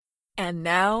And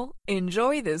now,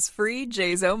 enjoy this free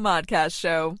JZO Modcast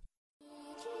show.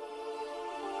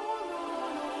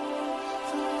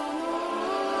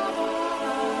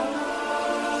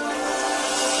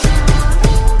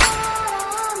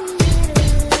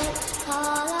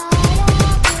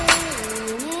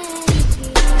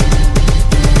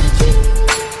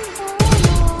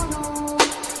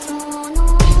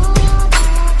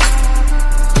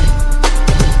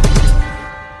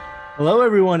 Hello,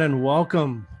 everyone, and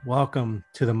welcome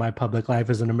to the My Public Life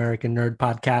as an American Nerd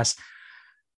podcast.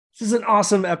 This is an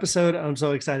awesome episode. I'm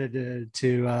so excited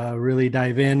to really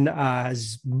dive in.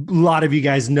 As a lot of you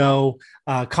guys know,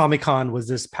 Comic-Con was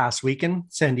this past weekend,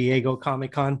 San Diego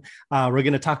Comic-Con. We're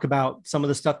going to talk about some of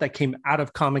the stuff that came out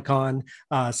of Comic-Con,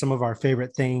 some of our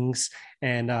favorite things,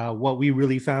 and what we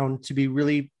really found to be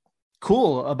really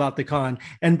cool about the con.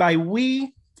 And by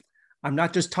we, I'm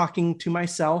not just talking to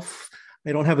myself.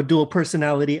 I don't have a dual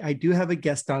personality. I do have a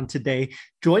guest on today.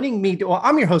 Joining me, well,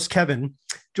 I'm your host, Kevin.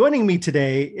 Joining me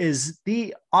today is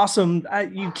the awesome,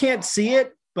 you can't see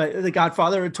it, but the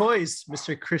godfather of toys,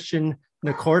 Mr. Christian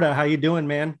Nacorda. How you doing,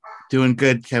 man? Doing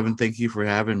good, Kevin. Thank you for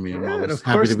having me. I'm always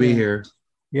happy to be here.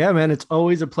 Yeah, man. It's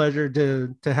always a pleasure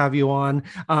to have you on.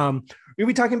 We'll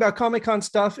be talking about Comic-Con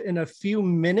stuff in a few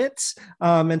minutes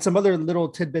and some other little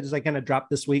tidbits I kind of dropped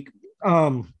this week.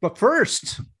 But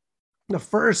first,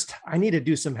 I need to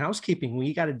do some housekeeping.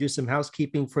 We got to do some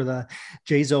housekeeping for the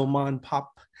JZO Mon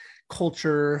Pop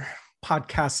Culture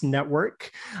Podcast Network.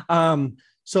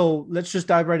 So let's just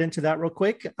dive right into that real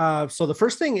quick. So the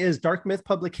first thing is Dark Myth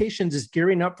Publications is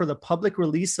gearing up for the public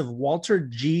release of Walter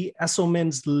G.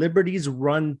 Esselman's Liberty's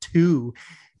Run 2.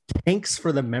 Thanks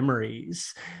for the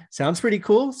memories. Sounds pretty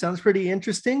cool. Sounds pretty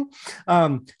interesting.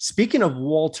 Speaking of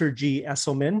Walter G.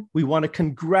 Esselman, we want to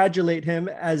congratulate him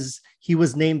as he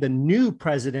was named the new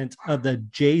president of the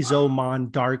JZO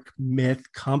Mon Dark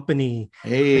Myth Company.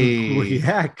 Hey.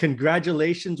 Yeah,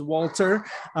 congratulations, Walter.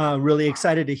 Really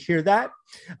excited to hear that.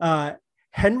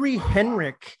 Henry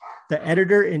Henrich, the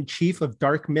editor-in-chief of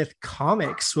Dark Myth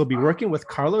Comics, will be working with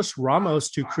Carlos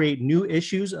Ramos to create new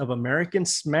issues of American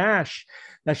Smash.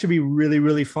 That should be really,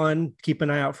 really fun. Keep an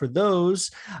eye out for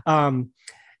those.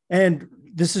 And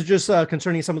this is just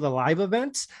concerning some of the live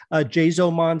events.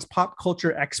 JZO Mon's Pop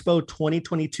Culture Expo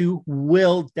 2022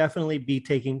 will definitely be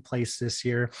taking place this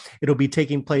year. It'll be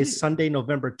taking place Sunday,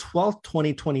 November 12th,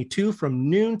 2022 from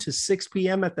noon to 6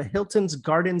 p.m. at the Hilton's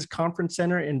Gardens Conference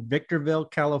Center in Victorville,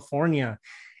 California.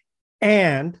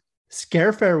 And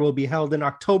Scare Fair will be held in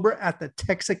October at the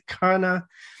Texarkana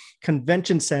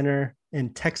Convention Center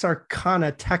in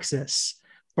Texarkana, Texas.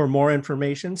 For more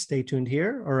information, stay tuned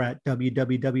here or at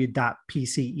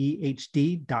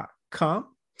www.pcehd.com.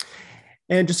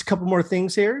 And just a couple more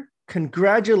things here.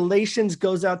 Congratulations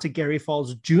goes out to Gary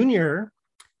Falls Jr.,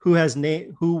 who was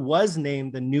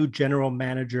named the new general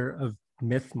manager of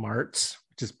Myth Marts,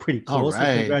 which is pretty cool. All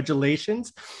right. So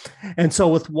congratulations. And so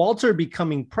with Walter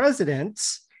becoming president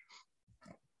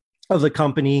of the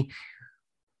company,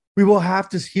 he will have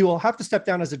to step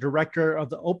down as a director of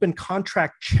the Open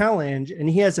Contract Challenge, and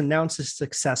he has announced his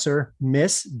successor,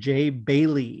 Miss J.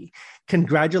 Bailey.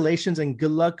 Congratulations and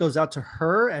good luck goes out to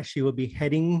her as she will be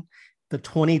heading the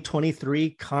 2023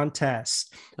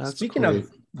 contest. Speaking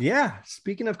of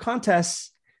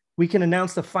contests, we can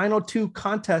announce the final two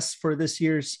contests for this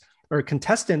year's or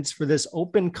contestants for this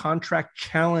Open Contract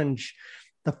Challenge.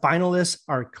 The finalists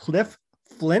are Cliff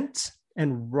Flint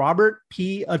and Robert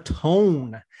P.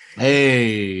 Atone.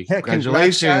 Hey,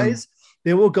 congratulations. Guys.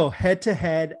 They will go head to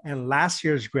head, and last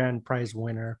year's grand prize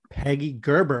winner, Peggy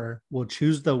Gerber, will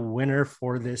choose the winner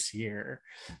for this year.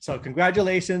 So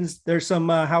congratulations. There's some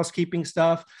housekeeping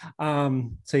stuff. So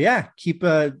yeah, keep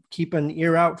an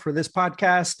ear out for this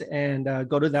podcast and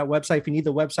go to that website. If you need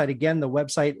the website again, the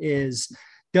website is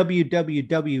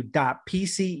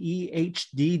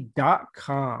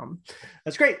www.pcehd.com.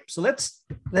 That's great. So let's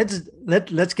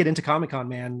get into Comic-Con,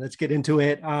 man. Let's get into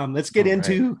it. Let's get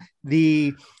into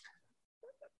the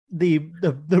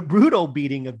brutal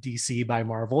beating of DC by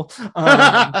Marvel.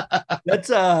 We'll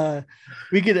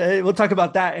talk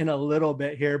about that in a little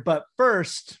bit here. But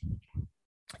first,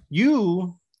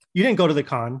 you didn't go to the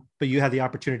con, but you had the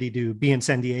opportunity to be in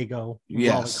San Diego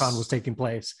while the con was taking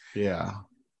place. Yeah.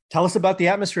 Tell us about the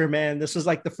atmosphere, man. This was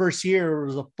like the first year it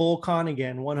was a full con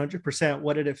again, 100%.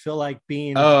 What did it feel like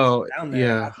being down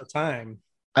there at the time?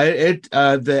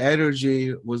 The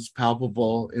energy was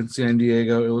palpable in San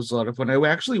Diego. It was a lot of fun. I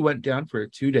actually went down for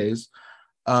 2 days.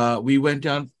 We went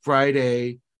down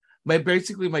Friday. My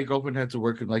girlfriend had to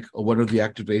work in like one of the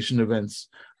activation events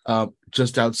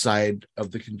just outside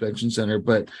of the convention center,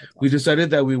 but we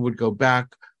decided that we would go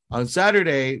back On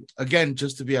Saturday, again,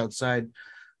 just to be outside.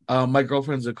 My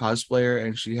girlfriend's a cosplayer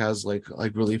and she has like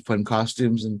really fun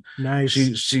costumes, and Nice.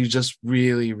 she just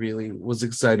really was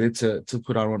excited to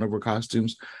put on one of her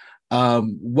costumes.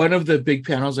 One of the big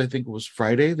panels, I think it was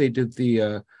Friday, they did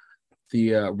the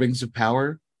Rings of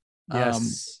Power.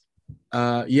 Yes.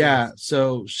 Yeah,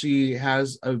 so she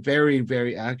has a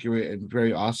very accurate and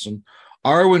very awesome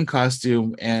Arwen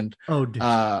costume, and Oh, dude.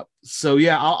 so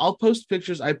yeah, I'll post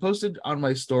pictures. I posted on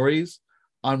my stories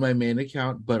on my main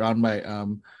account, but on my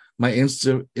my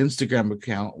Instagram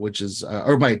account, which is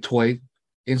or my toy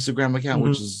Instagram account,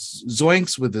 which is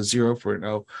Zoinks with a 0 for an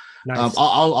O. Nice.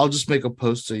 I'll just make a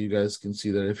post so you guys can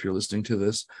see that if you're listening to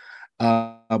this.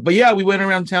 But yeah, we went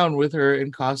around town with her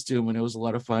in costume, and it was a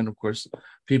lot of fun. Of course,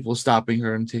 people stopping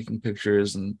her and taking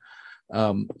pictures, and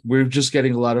we're just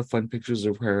getting a lot of fun pictures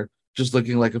of her just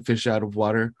looking like a fish out of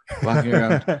water walking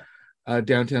around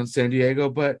downtown San Diego.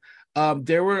 But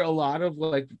there were a lot of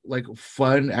like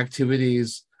fun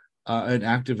activities and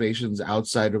activations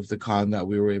outside of the con that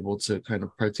we were able to kind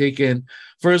of partake in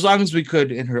for as long as we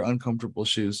could in her uncomfortable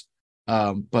shoes.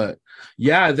 But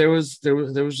yeah, there was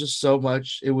just so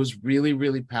much. It was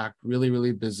really packed,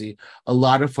 really busy. A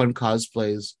lot of fun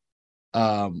cosplays,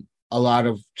 a lot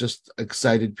of just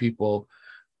excited people.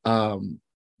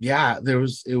 Yeah,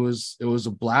 it was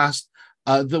a blast.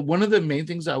 The one of the main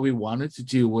things that we wanted to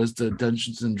do was the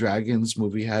Dungeons and Dragons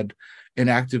movie had an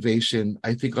activation,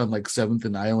 I think on like 7th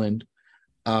and Island,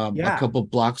 a couple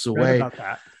blocks away. About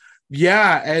that.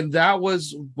 Yeah, and that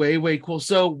was way cool.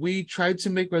 So we tried to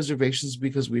make reservations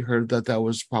because we heard that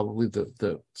was probably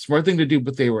the smart thing to do,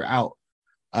 but they were out.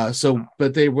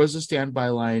 But there was a standby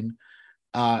line,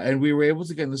 and we were able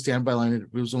to get in the standby line.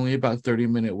 It was only about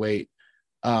 30-minute wait.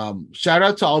 Shout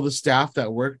out to all the staff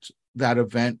that worked that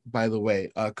event, by the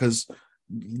way, because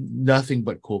nothing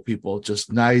but cool people,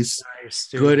 just nice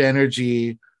good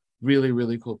energy,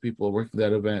 really cool people working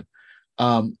that event.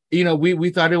 We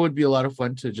thought it would be a lot of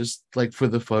fun to just like for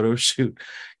the photo shoot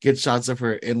get shots of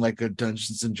her in like a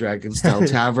Dungeons and Dragons style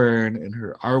tavern in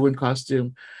her Arwen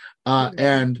costume,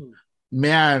 and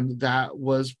man, that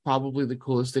was probably the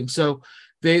coolest thing. So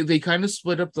they kind of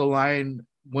split up the line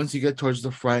once you get towards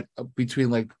the front between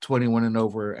like 21 and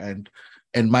over and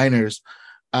minors,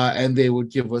 and they would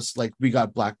give us like, we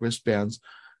got black wristbands,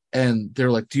 and they're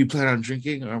like, do you plan on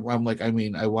drinking? I'm like, I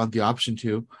mean, I want the option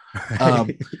to.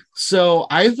 So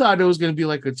I thought it was going to be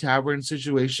like a tavern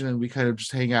situation and we kind of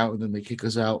just hang out and then they kick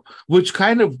us out, which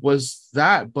kind of was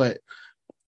that, but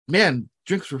man,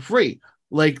 drinks were free.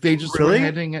 Like they just were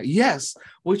handing out, yes,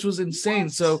 which was insane.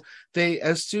 What? So they,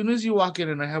 as soon as you walk in,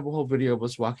 and I have a whole video of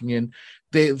us walking in,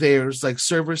 there's like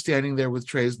servers standing there with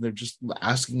trays and they're just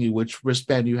asking you which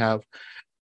wristband you have.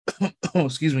 Oh,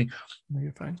 excuse me. No,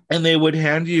 you're fine. And they would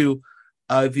hand you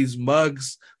these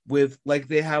mugs with like,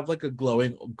 they have like a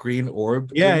glowing green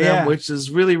orb in them, which is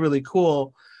really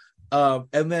cool.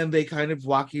 And then they kind of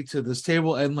walk you to this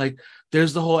table, and like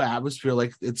there's the whole atmosphere,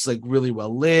 like it's like really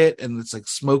well lit and it's like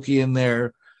smoky in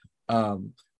there.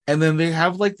 And then they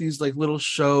have like these like little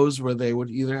shows where they would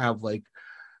either have like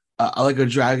a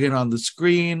dragon on the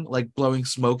screen, like blowing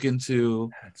smoke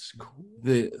into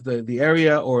the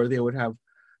area, or they would have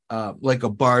like a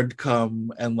bard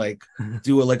come and like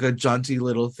do a jaunty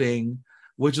little thing,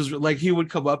 which is like, he would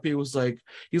come up, he's like,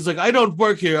 I don't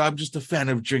work here, I'm just a fan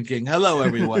of drinking. Hello,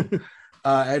 everyone.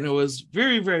 And it was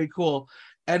very cool.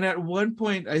 And at one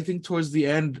point, I think towards the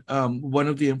end, one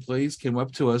of the employees came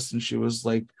up to us and she was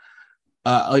like,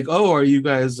 oh, are you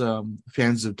guys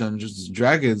fans of Dungeons and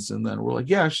Dragons? And then we're like,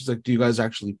 yeah. She's like, do you guys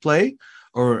actually play,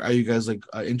 or are you guys like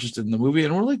interested in the movie?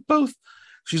 And we're like, both.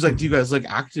 She's like, do you guys like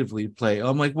actively play?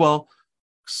 I'm like, well,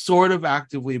 sort of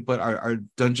actively, but our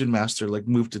dungeon master like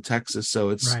moved to Texas, so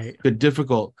it's a bit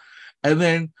difficult. And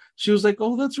then she was like,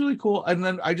 oh, that's really cool. And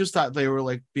then I just thought they were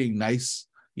like being nice,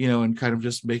 and kind of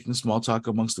just making small talk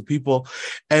amongst the people.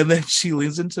 And then she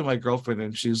leans into my girlfriend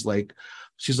and she's like,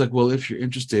 well, if you're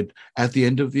interested, at the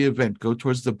end of the event, go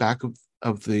towards the back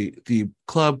of the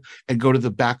club and go to the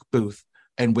back booth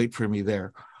and wait for me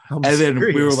there. And then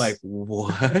we were like,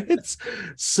 what?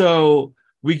 So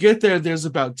we get there, there's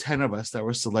about 10 of us that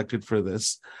were selected for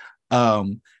this.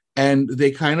 And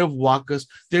they kind of walk us.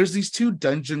 There's these two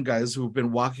dungeon guys who've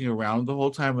been walking around the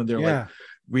whole time, and they're like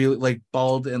really like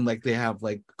bald, and like they have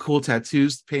like cool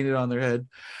tattoos painted on their head.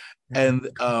 And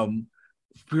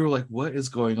we were like, what is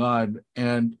going on?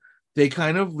 And they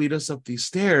kind of lead us up these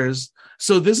stairs.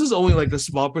 So this is only like a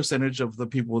small percentage of the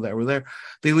people that were there.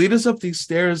 They lead us up these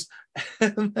stairs,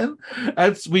 and then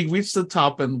as we reached the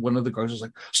top, and one of the guards was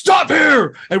like, stop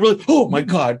here! And we're like, oh my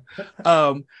God.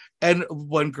 And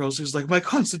one girl, she's like, my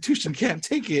constitution can't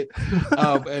take it.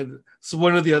 And so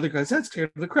one of the other guys, that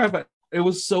scared the crap out. It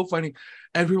was so funny.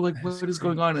 And we were like, what is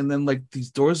going on? And then like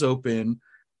these doors open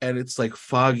and it's like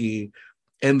foggy.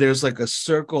 And there's like a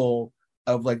circle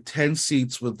of like 10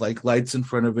 seats with like lights in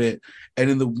front of it. And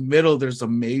in the middle, there's a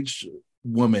mage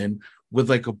woman with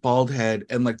like a bald head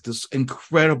and like this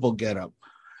incredible getup.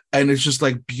 And it's just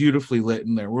like beautifully lit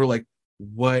in there. We're like,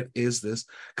 what is this?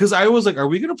 Because I was like, are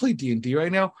we going to play D&D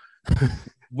right now?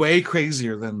 Way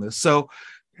crazier than this. So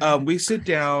we sit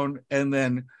down and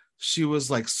then she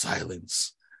was like,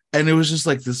 silence. And it was just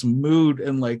like this mood,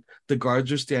 and like the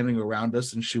guards are standing around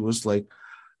us, and she was like,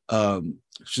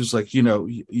 you know,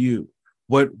 you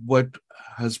what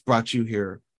has brought you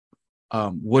here?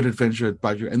 What adventure has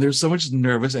brought you? And there's so much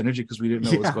nervous energy because we didn't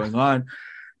know what was going on.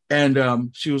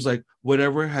 And she was like,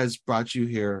 whatever has brought you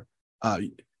here,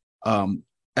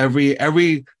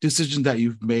 every decision that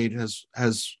you've made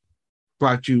has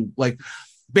brought you, like,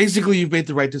 basically you've made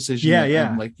the right decision.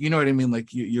 And like, you know what I mean?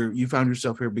 Like you found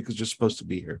yourself here because you're supposed to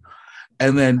be here.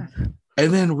 And then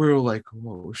we were like,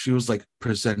 whoa. She was like,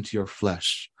 present your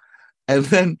flesh. And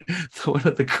then one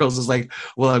of the girls is like,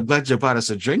 well, I'm glad you bought us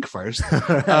a drink first.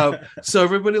 So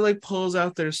everybody like pulls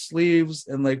out their sleeves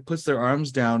and like puts their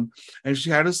arms down, and she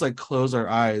had us like close our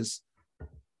eyes.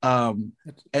 And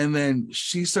then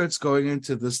she starts going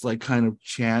into this like kind of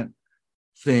chant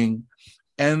thing.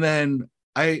 And then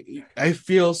I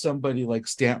feel somebody like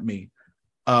stamp me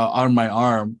on my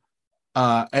arm.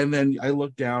 And then I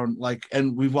look down, like,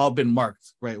 and we've all been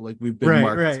marked, right? Like we've been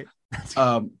marked.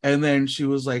 And then she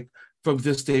was like, from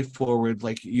this day forward,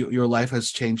 like your life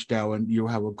has changed now and you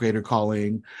have a greater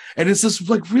calling. And it's this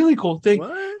like really cool thing.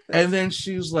 And then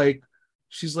she's like,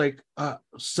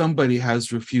 somebody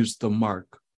has refused the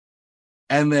mark.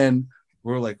 And then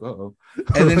we're like, uh-oh.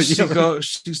 And then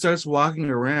she starts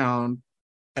walking around,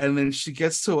 and then she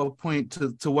gets to a point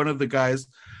to one of the guys.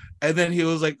 And then he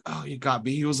was like, oh, you got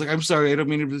me. He was like, I'm sorry, I don't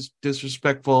mean to be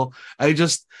disrespectful. And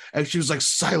she was like,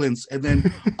 silence. And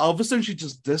then all of a sudden she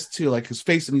just this to like his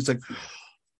face, and he's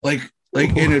like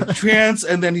in a trance.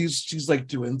 And then she's like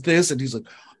doing this, and he's like,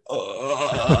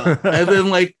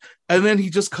 and then he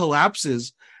just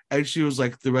collapses. And she was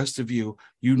like, the rest of you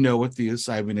know what the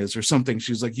assignment is or something.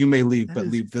 She's like, you may leave, but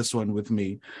leave this one with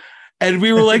me. And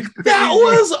we were like, that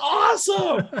was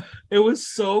awesome. It was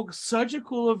such a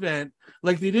cool event.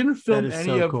 Like they didn't film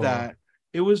any of that.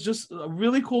 It was just a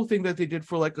really cool thing that they did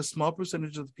for like a small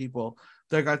percentage of the people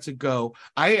that got to go.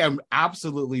 I am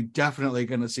absolutely definitely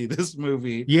going to see this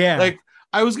movie. Yeah. Like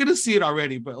I was going to see it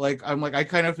already, but like, I'm like, I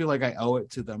kind of feel like I owe it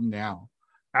to them now.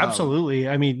 Absolutely.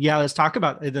 I mean, yeah, let's talk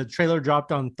about the trailer.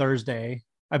 Dropped on Thursday,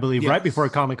 I believe, right before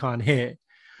Comic-Con hit.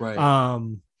 Right.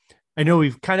 I know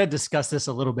we've kind of discussed this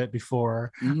a little bit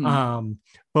before,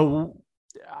 but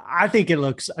I think it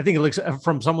looks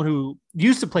from someone who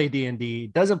used to play D&D,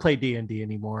 doesn't play D&D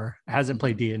anymore, hasn't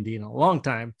played D&D in a long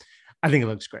time. I think it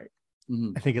looks great.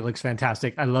 I think it looks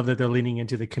fantastic. I love that they're leaning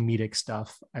into the comedic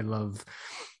stuff. I love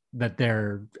that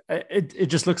it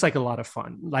just looks like a lot of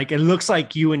fun. Like it looks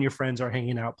like you and your friends are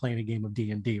hanging out playing a game of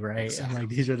D&D, right? Exactly. And like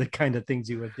these are the kind of things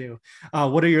you would do.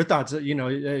 What are your thoughts? You know,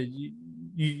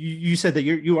 you said that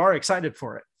you are excited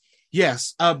for it.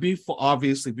 Yes.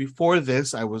 Before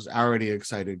this, I was already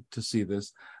excited to see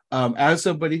this. As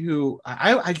somebody who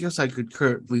I guess I could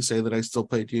currently say that I still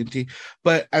play D&D,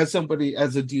 but as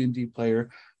a D&D player,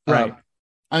 right,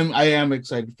 I am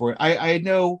excited for it. I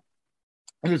know.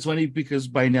 And it's funny because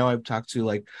by now I've talked to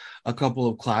like a couple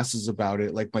of classes about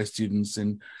it, like my students,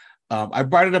 and I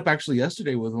brought it up actually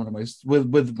yesterday with one of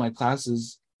with my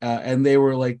classes, and they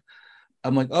were like,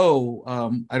 I'm like,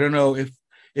 I don't know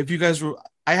if you guys were.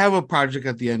 I have a project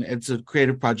at the end. It's a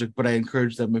creative project, but I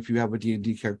encourage them, if you have a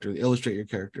D&D character, illustrate your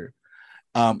character.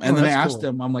 And then I asked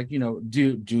them, I'm like, you know,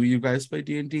 do you guys play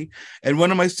D&D? And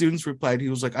one of my students replied, he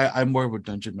was like, I'm more of a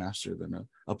dungeon master than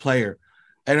a player.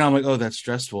 And I'm like, oh, that's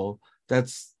stressful.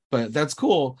 But that's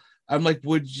cool. I'm like,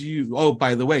 by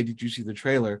the way, did you see the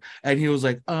trailer? And he was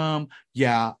like,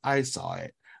 yeah, I saw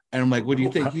it. And I'm like, what do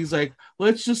you think? He's like,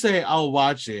 let's just say I'll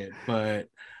watch it, but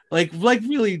like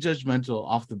really judgmental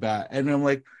off the bat. And I'm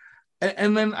like,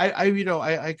 and then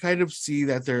I kind of see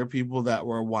that there are people that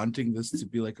were wanting this to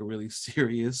be like a really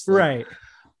serious, like, right,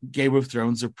 Game of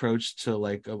Thrones approach to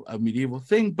like a medieval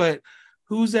thing. But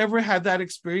who's ever had that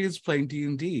experience playing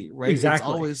D&D, right?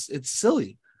 Exactly. It's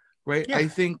silly. Right. Yeah. I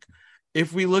think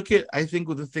if we look at,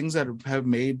 with the things that have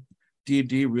made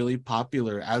D&D really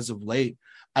popular as of late,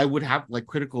 I would have like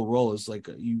Critical Role is like,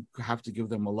 you have to give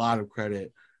them a lot of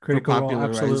credit for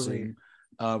popularizing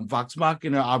Vox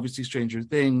Machina, obviously Stranger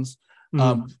Things.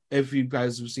 If you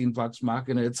guys have seen Vox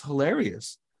Machina, it's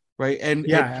hilarious. right? And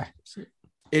Yeah.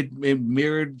 it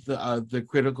mirrored the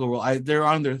Critical Role. They're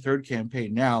on their third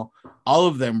campaign now. All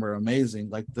of them were amazing.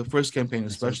 Like the first campaign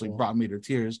especially brought me to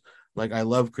tears. Like I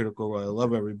love Critical Role. I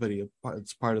love everybody.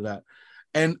 It's part of that.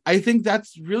 And I think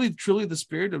that's really truly the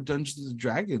spirit of Dungeons and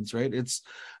Dragons, right? It's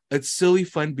silly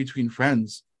fun between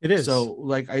friends. It is. So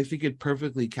like I think it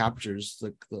perfectly captures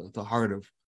the heart of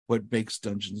what makes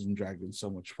Dungeons and Dragons so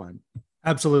much fun.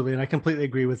 Absolutely. And I completely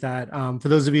agree with that. For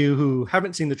those of you who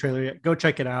haven't seen the trailer yet, go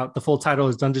check it out. The full title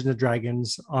is Dungeons and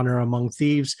Dragons: Honor Among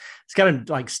Thieves. It's got a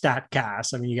like stat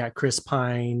cast. I mean, you got Chris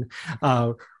Pine.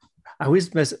 I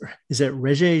always miss, is it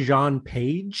Regé-Jean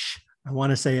Page? I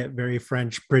want to say it very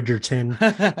French, Bridgerton.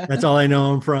 That's all I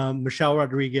know him from. Michelle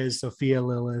Rodriguez, Sophia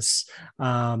Lillis.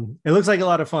 It looks like a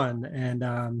lot of fun. And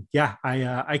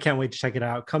I can't wait to check it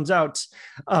out. Comes out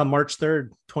March 3rd,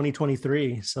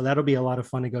 2023. So that'll be a lot of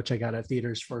fun to go check out at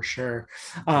theaters for sure.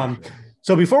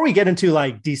 So before we get into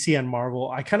like DC and Marvel,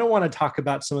 I kind of want to talk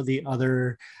about some of the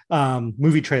other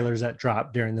movie trailers that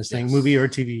dropped during this thing, movie or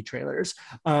TV trailers.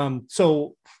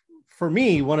 So for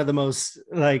me, one of the most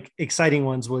like exciting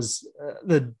ones was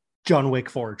the John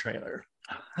Wick 4 trailer.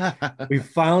 We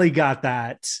finally got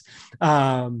that.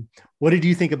 What did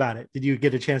you think about it? Did you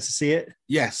get a chance to see it?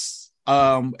 Yes.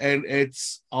 And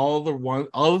it's all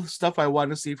the stuff I want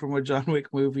to see from a John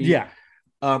Wick movie. Yeah.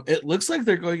 It looks like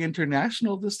they're going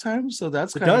international this time, so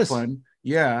that's kind of fun.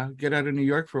 Yeah, get out of New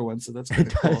York for once, so that's kind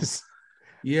of cool.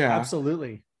 Yeah,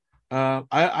 absolutely.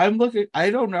 I'm looking. I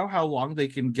don't know how long they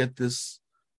can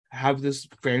have this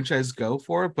franchise go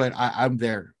for, but I'm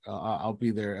there. I'll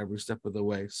be there every step of the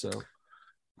way. So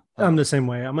I'm the same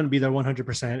way. I'm going to be there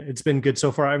 100%. It's been good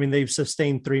so far. I mean, they've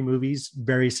sustained 3 movies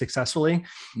very successfully.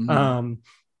 Mm-hmm.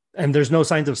 And there's no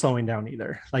signs of slowing down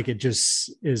either. Like it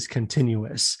just is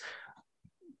continuous.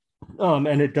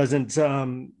 And it doesn't,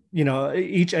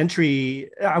 each entry,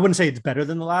 I wouldn't say it's better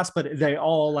than the last, but they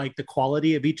all like the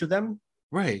quality of each of them.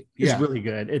 Right. Is really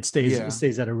good. It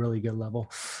stays at a really good level.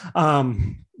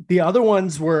 The other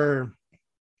ones were,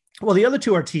 well, the other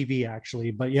 2 are TV actually,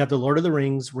 but you have the Lord of the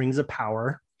Rings, Rings of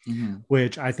Power,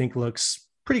 which I think looks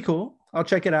pretty cool. I'll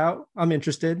check it out. I'm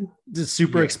interested. It's a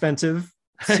super expensive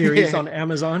series on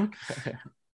Amazon.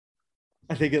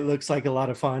 I think it looks like a lot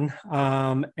of fun.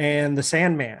 And the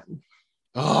Sandman.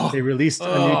 They released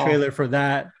a new trailer for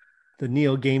that. The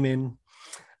Neil Gaiman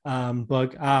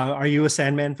book. Are you a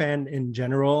Sandman fan in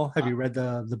general? Have you read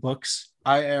the books?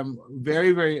 I am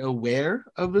very, very aware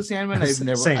of the Sandman.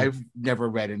 I've never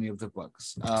read any of the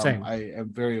books. I am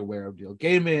very aware of Neil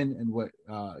Gaiman and what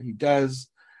he does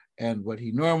and what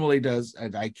he normally does,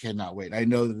 and I cannot wait. I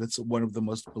know that it's one of the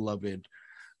most beloved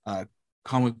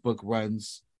comic book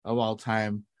runs of all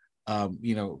time.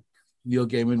 Neil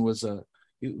Gaiman was an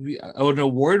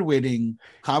award-winning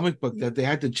comic book that they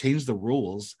had to change the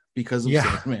rules because of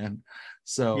Sandman.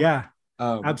 So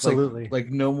absolutely. Like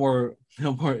no more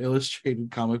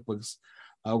illustrated comic books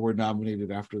were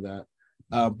nominated after that.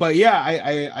 But yeah,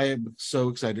 I am so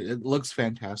excited. It looks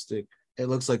fantastic. It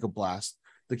looks like a blast.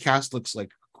 The cast looks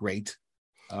like great.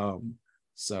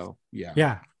 So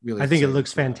yeah, really. I think it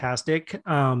looks fantastic.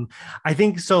 I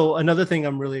think so. Another thing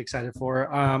I'm really excited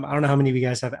for. I don't know how many of you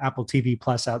guys have Apple TV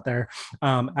Plus out there.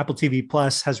 Apple TV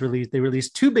Plus they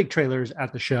released 2 big trailers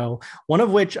at the show. One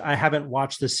of which I haven't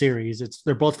watched the series.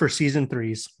 They're both for season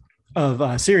 3s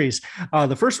of series.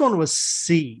 The first one was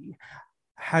C.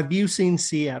 Have you seen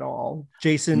C at all?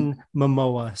 Jason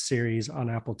Momoa series on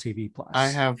Apple TV Plus. I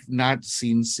have not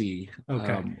seen C.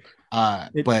 Okay.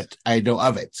 But I know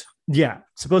of it. Yeah,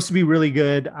 it's supposed to be really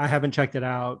good. I haven't checked it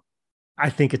out. I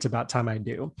think it's about time I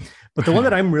do. But the one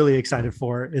that I'm really excited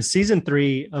for is season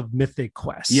 3 of Mythic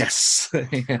Quest. Yes.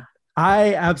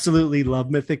 I absolutely love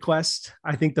Mythic Quest.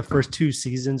 I think the first 2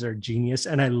 seasons are genius.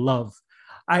 And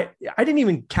I didn't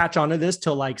even catch on to this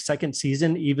till like second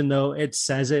season, even though it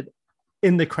says it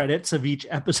in the credits of each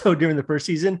episode during the first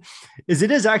season,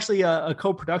 it is actually a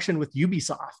co-production with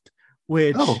Ubisoft,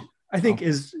 which I think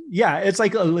it's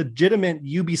like a legitimate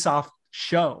Ubisoft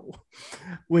show,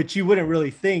 which you wouldn't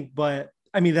really think, but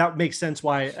I mean, that makes sense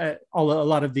why a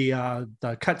lot of the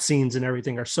cut scenes and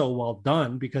everything are so well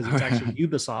done, because it's actually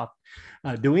Ubisoft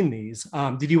doing these.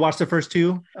 Did you watch the first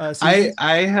 2 seasons?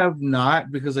 I have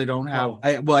not, because I don't have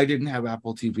I didn't have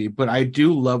Apple TV, but I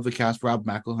do love the cast. Rob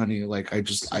McElhenney, like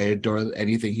I adore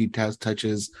anything he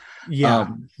touches.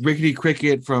 Rickety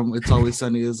Cricket from It's Always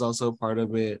Sunny is also part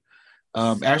of it.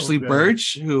 Ashley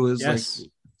Birch, who is like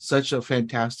such a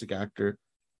fantastic actor.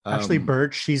 Ashley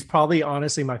Birch, she's probably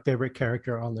honestly my favorite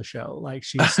character on the show. Like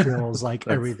she steals like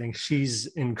everything. She's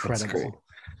incredible.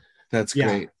 That's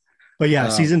great. But yeah,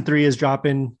 season 3 is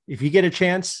dropping. If you get a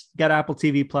chance, get Apple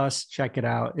TV Plus, check it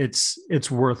out. It's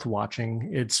worth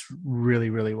watching. It's really,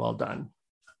 really well done.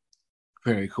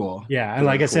 Very cool. Yeah, and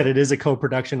like I said, it is a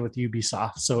co-production with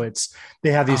Ubisoft. So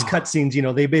they have these cutscenes.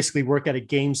 They basically work at a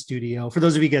game studio. For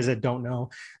those of you guys that don't know,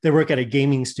 they work at a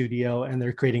gaming studio, and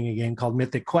they're creating a game called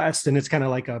Mythic Quest, and it's kind of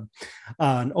like an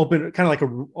open, kind of like a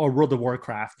World of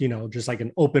Warcraft. Just like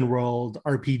an open world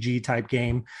RPG type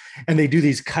game. And they do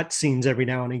these cutscenes every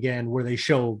now and again where they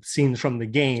show scenes from the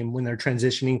game when they're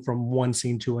transitioning from one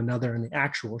scene to another in the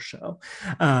actual show,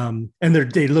 and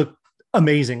they look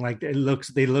amazing. Like they look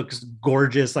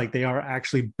gorgeous. Like they are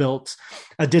actually built.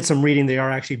 I did some reading. They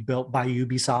are actually built by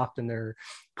Ubisoft, and they're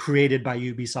created by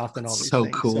Ubisoft and all these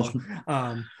things. Cool.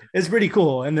 So, it's pretty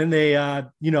cool. And then they,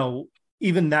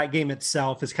 even that game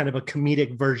itself is kind of a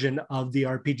comedic version of the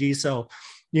RPG. So,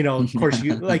 of course,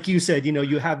 like you said,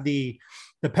 you have the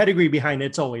pedigree behind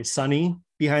It's Always Sunny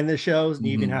behind the shows, and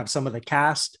you even have some of the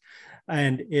cast,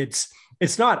 and it's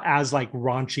not as like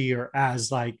raunchy or as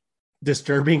like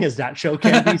disturbing as that show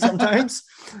can be sometimes.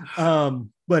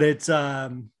 But it's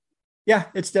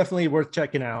it's definitely worth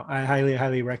checking out. I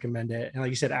highly recommend it. And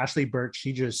like you said, Ashley Birch,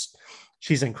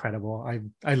 she's incredible.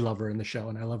 I love her in the show,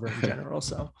 and I love her in general.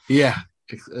 So yeah,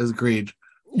 agreed.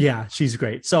 Yeah, she's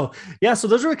great. So so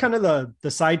those are kind of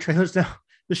the side trailers. Now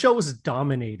the show was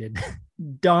dominated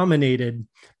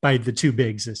by the two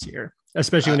bigs this year,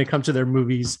 especially when it comes to their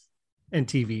movies and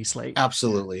TV slate.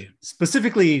 Absolutely.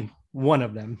 Specifically one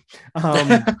of them.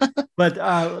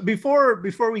 But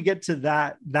before we get to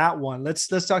that one, let's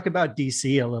talk about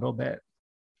DC a little bit.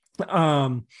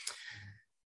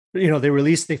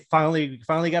 They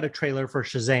finally got a trailer for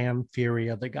Shazam: Fury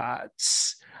of the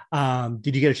Gods.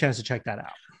 Did you get a chance to check that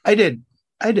out? I did.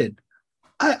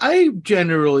 I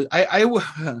generally I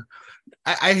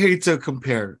hate to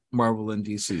compare Marvel and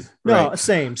DC. Right? No,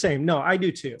 same. No, I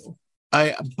do too.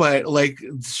 But like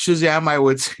Shazam, I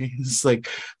would say is like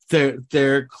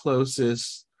their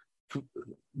closest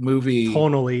movie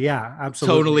tonally,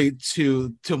 absolutely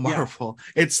to Marvel.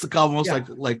 Yeah. It's almost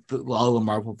like all the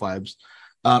Marvel vibes.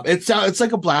 It's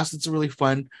like a blast. It's really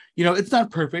fun. It's not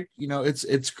perfect.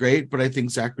 It's great, but I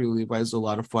think Zachary Levi is a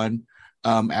lot of fun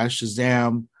as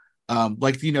Shazam.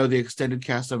 The extended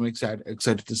cast, I'm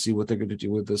excited to see what they're going to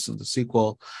do with this in the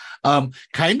sequel.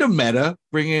 Kind of meta,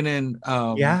 bringing in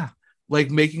like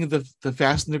making the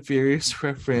Fast and the Furious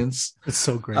reference. It's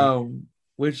so great.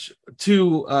 Which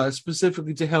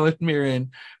specifically to Helen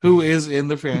Mirren, who is in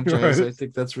the franchise. Right. I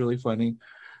think that's really funny.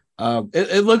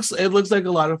 It looks like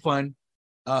a lot of fun.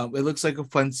 It looks like a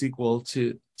fun sequel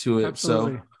to it.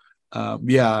 Absolutely. So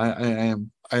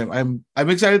I'm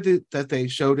excited that they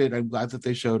showed it. I'm glad that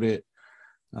they showed it.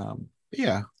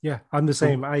 I'm the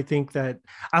same. I think that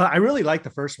I really like the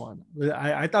first one.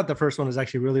 I thought the first one was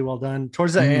actually really well done.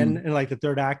 Towards the end, and like the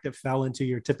third act, it fell into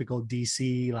your typical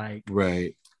DC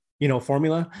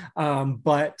formula.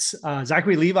 But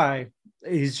Zachary Levi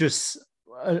is just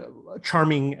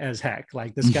charming as heck.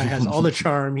 Like this guy has all the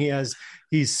charm.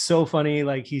 He's so funny.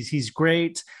 Like he's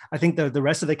great. I think the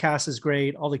rest of the cast is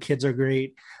great. All the kids are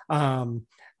great.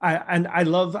 I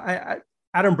love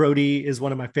Adam Brody is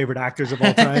one of my favorite actors of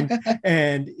all time.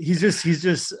 And he's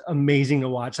just amazing to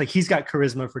watch. Like he's got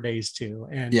charisma for days too.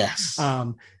 And yes,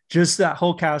 just that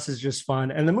whole cast is just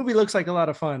fun. And the movie looks like a lot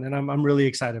of fun, and I'm really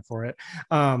excited for it.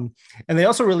 And they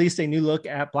also released a new look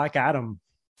at Black Adam,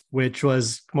 which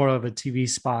was more of a TV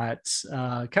spot,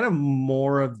 kind of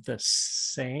more of the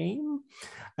same.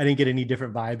 I didn't get any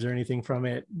different vibes or anything from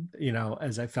it,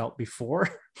 as I felt before.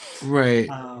 Right.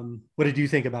 What did you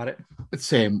think about it?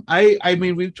 Same. I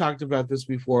mean, we've talked about this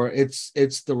before. It's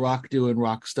The Rock doing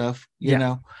Rock stuff, you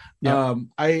know? Yeah.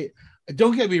 I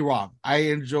don't get me wrong. I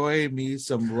enjoy me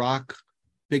some Rock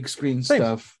big screen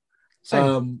stuff.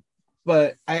 Same.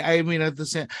 But I mean, at the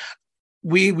same,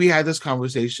 we had this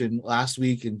conversation last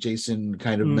week, and Jason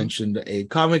kind of mentioned a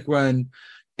comic run,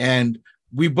 and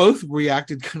we both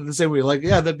reacted kind of the same way. Like,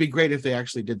 yeah, that'd be great if they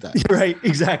actually did that. Right.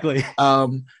 Exactly.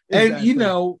 And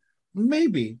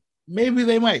maybe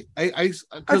they might.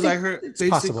 Because I heard basically,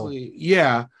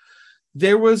 possible.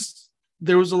 There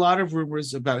was a lot of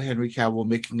rumors about Henry Cavill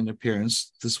making an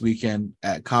appearance this weekend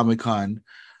at Comic-Con.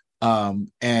 I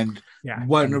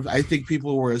think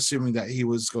people were assuming that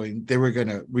they were going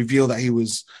to reveal that he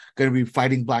was going to be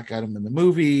fighting Black Adam in the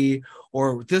movie,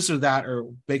 or this or that, or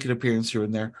make an appearance here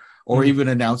and there, or even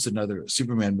announce another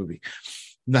Superman movie.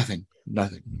 Nothing.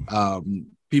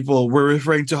 People were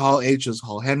referring to Hall H as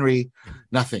Hall Henry.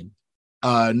 Nothing.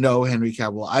 No Henry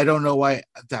Cavill. I don't know why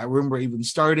that rumor even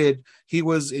started. He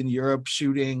was in Europe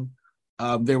shooting.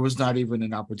 There was not even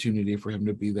an opportunity for him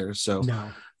to be there. So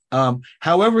no.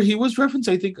 However, he was referenced,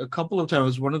 I think, a couple of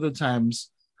times. One of the times,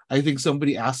 I think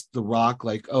somebody asked The Rock,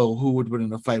 like, "Oh, who would win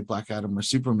in a fight, Black Adam or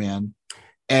Superman?"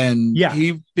 And Yeah.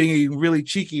 he, being really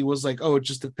cheeky, was like, "Oh, it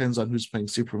just depends on who's playing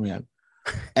Superman."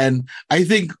 And I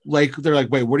think, like, they're like,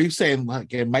 "Wait, what are you saying?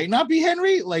 Like, it might not be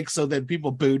Henry?" Like, so then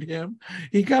people booed him.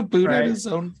 He got booed at his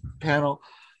own panel,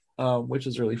 which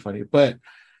is really funny. But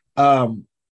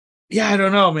yeah, I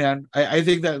don't know, man. I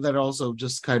think that also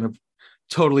just kind of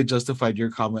totally justified your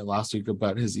comment last week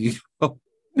about his ego.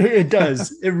 It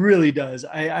does. It really does.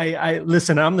 I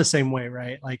listen, I'm the same way,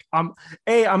 right? Like I'm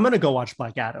gonna go watch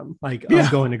Black Adam. Like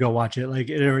I'm going to go watch it. Like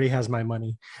it already has my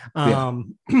money.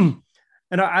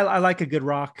 And I like a good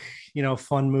rock,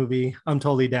 fun movie. I'm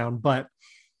totally down. But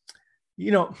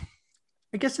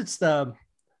I guess it's the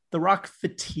rock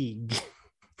fatigue,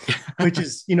 which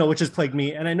has plagued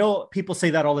me. And I know people say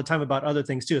that all the time about other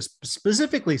things too,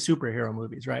 specifically superhero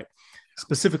movies, right?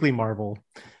 Specifically Marvel.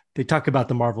 They talk about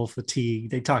the Marvel fatigue.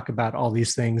 They talk about all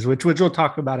these things, which we'll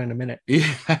talk about in a minute.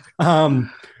 Yeah.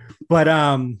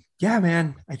 Yeah,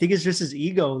 man, I think it's just his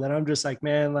ego that I'm just like,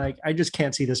 man, like, I just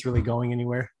can't see this really going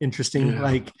anywhere interesting. Yeah.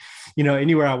 Like,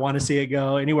 anywhere I want to see it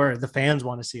go, anywhere the fans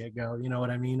want to see it go. You know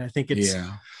what I mean? I think it's,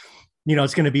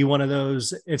 it's going to be one of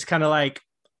those, it's kind of like,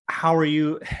 how are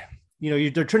you,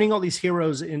 they're turning all these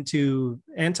heroes into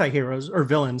anti-heroes or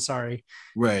villains, sorry.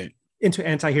 Right. Into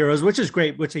anti-heroes, which is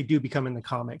great, which they do become in the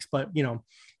comics. But,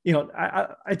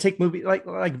 I take movies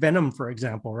like Venom, for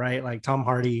example, right? Like Tom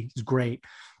Hardy is great,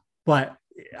 but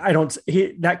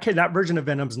that version of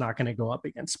Venom's not going to go up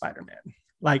against Spider-Man.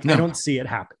 Like, no. I don't see it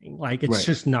happening. Like, it's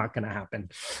just not going to happen.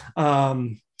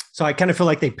 So I kind of feel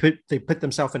like they put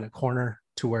themselves in a corner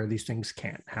to where these things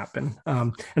can't happen.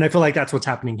 And I feel like that's what's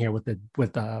happening here with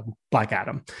Black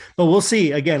Adam. But we'll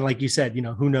see. Again, like you said,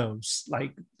 who knows?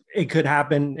 Like, it could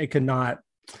happen. It could not.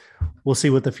 We'll see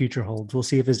what the future holds. We'll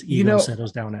see if his ego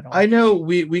settles down at all. I know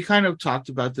we kind of talked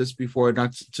about this before,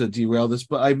 not to derail this,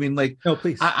 but I mean, like, no,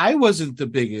 please. I wasn't the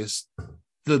biggest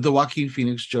the Joaquin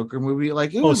Phoenix Joker movie.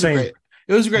 Like, it was a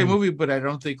great movie, but I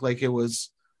don't think like it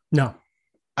was. No,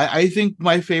 I think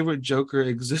my favorite Joker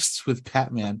exists with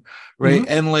Batman, right?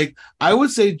 Mm-hmm. And like, I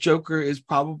would say Joker is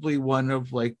probably one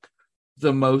of like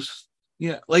the most,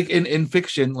 like in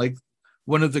fiction, like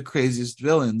one of the craziest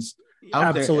villains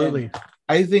out there. Absolutely.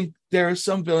 I think there are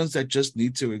some villains that just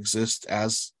need to exist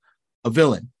as a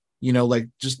villain, like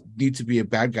just need to be a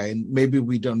bad guy. And maybe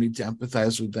we don't need to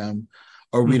empathize with them,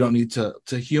 or we don't need to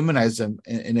humanize them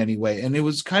in any way. And it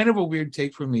was kind of a weird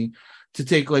take for me to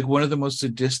take like one of the most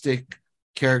sadistic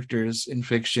characters in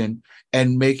fiction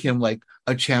and make him like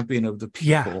a champion of the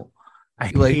people. I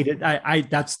hate it. I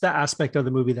that's the aspect of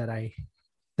the movie that I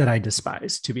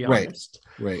despise, to be honest.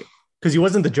 Right. Because he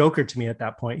wasn't the Joker to me at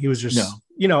that point. He was just,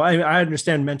 I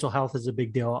understand mental health is a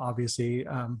big deal, obviously,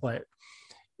 but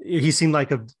he seemed like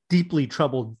a deeply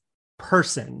troubled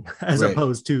person as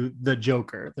opposed to the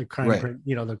Joker, the crime,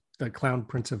 the clown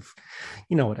prince of,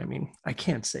 you know what I mean? I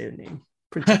can't say the name.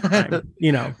 Prince of crime,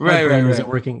 right. Isn't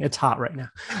working. It's hot right now.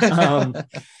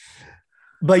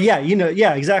 But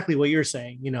exactly what you're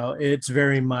saying. It's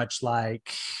very much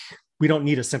like, we don't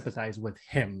need to sympathize with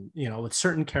him, with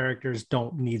certain characters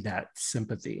don't need that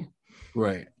sympathy.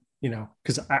 Right.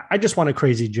 Because I just want a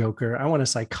crazy Joker. I want a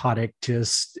psychotic,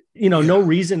 just, no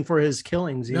reason for his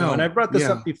killings, and I brought this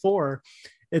up before.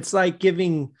 It's like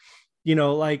giving, I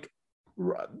know like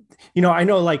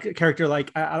a character,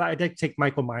 like I take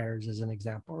Michael Myers as an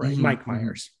example, right? Mm-hmm.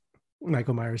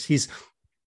 Michael Myers. He's,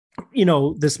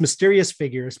 this mysterious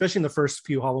figure, especially in the first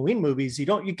few Halloween movies. You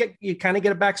kind of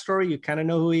get a backstory, you kind of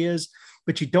know who he is,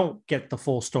 but you don't get the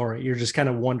full story. You're just kind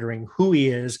of wondering who he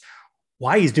is,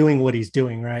 why he's doing what he's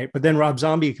doing, right? But then Rob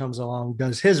Zombie comes along,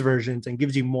 does his versions, and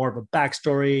gives you more of a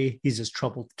backstory. He's this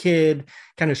troubled kid,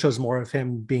 kind of shows more of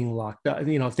him being locked up,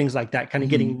 things like that, kind of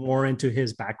getting more into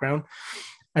his background.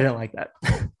 I don't like that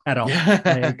at all.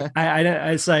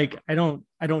 It's like, I don't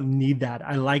need that.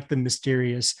 I like the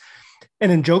mysterious.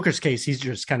 And in Joker's case, he's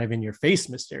just kind of in your face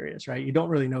mysterious, right? You don't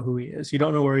really know who he is. You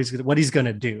don't know what he's going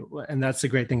to do. And that's the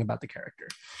great thing about the character.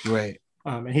 Right.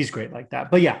 And he's great like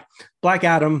that. But yeah, Black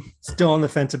Adam, still on the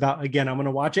fence about, again, I'm going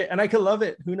to watch it and I could love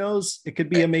it. Who knows? It could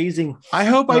be amazing. I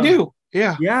hope I do.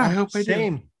 Yeah. I hope I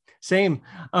do. Same.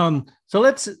 So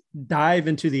let's dive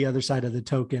into the other side of the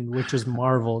token, which is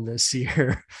Marvel this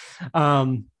year.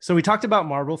 So we talked about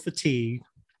Marvel fatigue.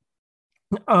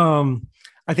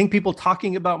 I think people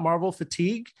talking about Marvel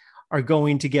fatigue are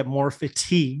going to get more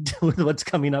fatigued with what's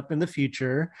coming up in the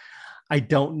future. I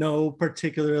don't know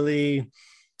particularly.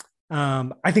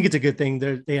 I think it's a good thing.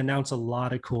 They announce a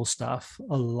lot of cool stuff,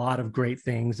 a lot of great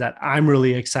things that I'm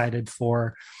really excited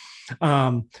for.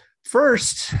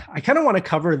 first, I kind of want to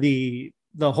cover the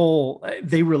whole.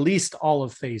 They released all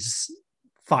of Phase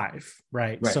 5,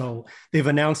 right? So they've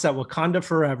announced that Wakanda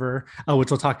Forever, which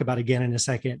we'll talk about again in a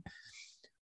second,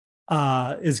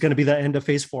 is going to be the end of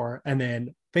Phase 4, and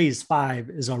then Phase 5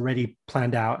 is already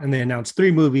planned out, and they announced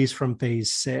 3 movies from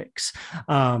Phase 6. So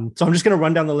I'm just going to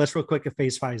run down the list real quick of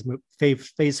Phase 5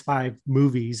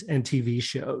 movies and TV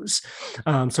shows.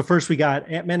 So first we got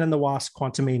Ant-Man and the Wasp: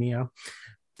 Quantumania.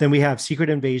 Then we have Secret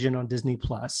Invasion on Disney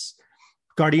Plus,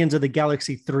 Guardians of the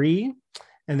Galaxy 3,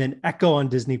 and then Echo on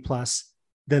Disney Plus.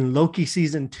 Then Loki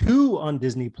season 2 on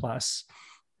Disney Plus.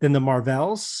 Then the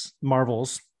Marvels,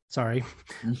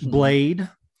 Blade,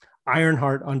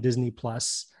 Ironheart on Disney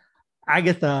Plus,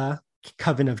 Agatha,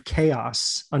 Coven of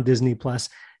Chaos on Disney Plus,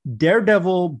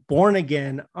 Daredevil, Born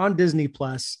Again on Disney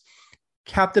Plus,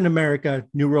 Captain America,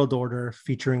 New World Order,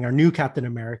 featuring our new Captain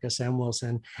America, Sam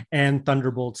Wilson, and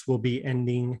Thunderbolts will be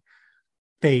ending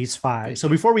Phase 5. So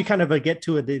before we kind of get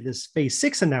to this Phase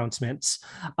 6 announcements,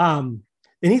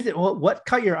 anything, what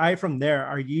caught your eye from there?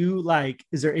 Are you like,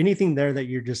 is there anything there that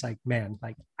you're just like, man,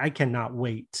 like I cannot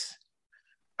wait?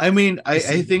 I mean, I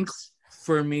think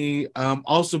for me,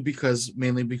 also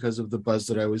mainly because of the buzz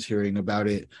that I was hearing about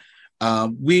it,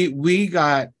 we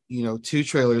got 2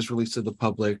 trailers released to the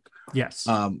public. Yes.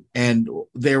 And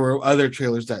there were other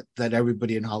trailers that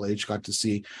everybody in Hall H got to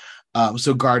see.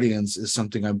 So Guardians is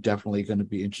something I'm definitely going to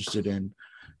be interested in.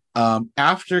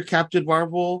 After Captain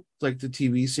Marvel, like the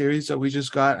TV series that we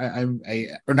just got,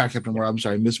 or not Captain Marvel, I'm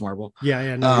sorry, Miss Marvel.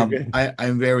 Yeah, no,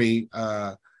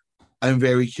 I'm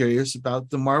very curious about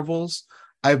the Marvels.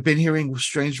 I've been hearing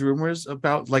strange rumors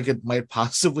about like it might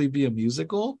possibly be a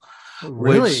musical.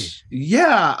 Really?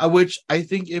 Which I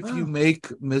think if you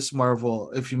make Miss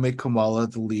Marvel, if you make Kamala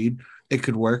the lead, it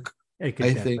could work. It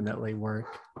could definitely work.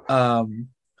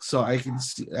 So I can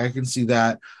see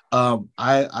that.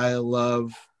 I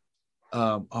love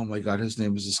oh my god, his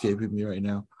name is escaping me right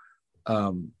now.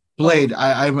 Blade.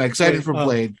 I'm excited for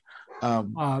Blade.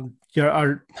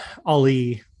 Our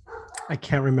Ali, I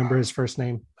can't remember his first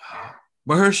name.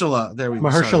 Mahershala. There we go.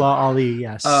 Mahershala Ali.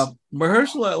 Yes.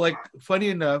 Mahershala. Like, funny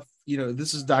enough,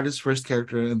 this is not his first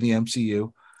character in the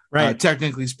MCU. Right.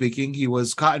 Technically speaking, he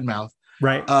was Cottonmouth.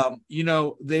 Right.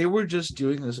 They were just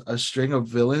doing a string of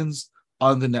villains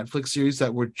on the Netflix series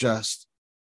that were just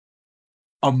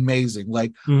amazing.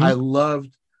 Like, I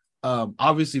loved,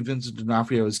 obviously Vincent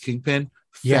D'Onofrio as Kingpin.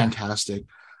 Fantastic.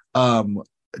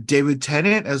 David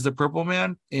Tennant as the Purple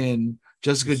Man in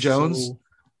Jessica Jones.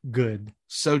 Good.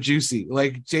 So juicy.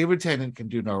 Like, David Tennant can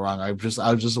do no wrong.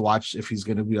 I'll just watch if he's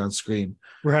going to be on screen.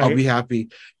 Right. I'll be happy.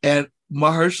 And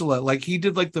Mahershala, like, he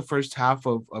did like the first half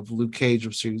of Luke Cage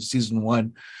of season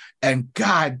 1, and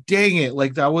god dang it,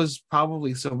 like that was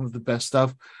probably some of the best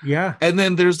stuff. Yeah. And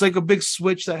then there's like a big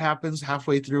switch that happens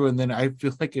halfway through, and then I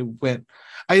feel like it went,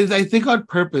 I think on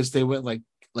purpose they went like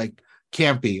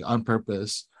campy on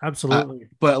purpose. Absolutely.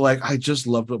 But like, I just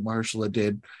loved what Mahershala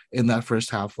did in that first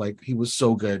half. Like, he was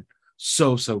so good,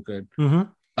 so good.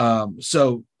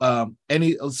 Same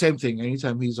thing,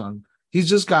 anytime he's on, he's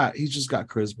just got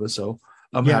charisma, so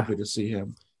I'm happy to see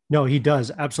him. No, he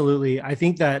does. Absolutely. I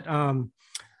think that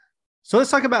so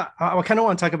let's talk about, I kind of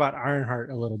want to talk about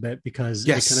Ironheart a little bit, because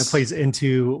it kind of plays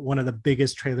into one of the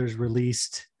biggest trailers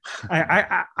released.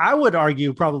 I would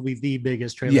argue probably the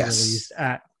biggest trailer released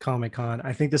at Comic-Con.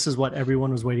 I think this is what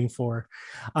everyone was waiting for.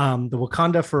 The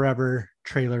Wakanda Forever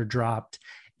trailer dropped,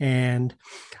 and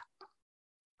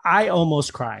I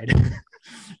almost cried.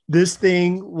 This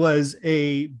thing was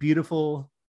a beautiful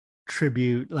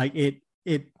tribute. Like it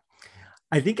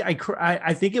I think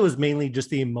it was mainly just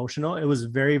the emotional. It was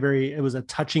it was a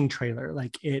touching trailer.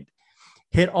 Like, it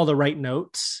hit all the right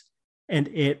notes, and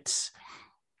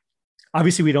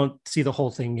obviously we don't see the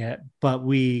whole thing yet, but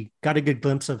we got a good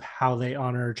glimpse of how they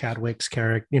honor Chadwick's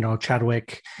character, T'Challa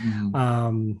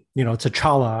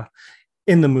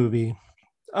in the movie.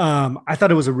 I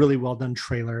thought it was a really well done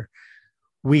trailer.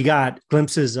 We got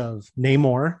glimpses of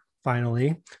Namor.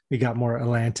 Finally, we got more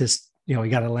Atlantis. We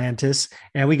got Atlantis,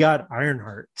 and we got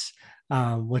Ironheart,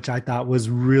 which I thought was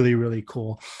really, really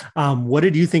cool. What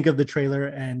did you think of the trailer?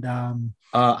 And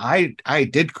I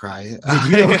did cry.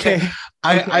 Did you? Okay.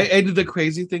 And the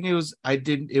crazy thing is,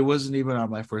 it wasn't even on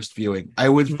my first viewing. I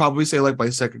would probably say like my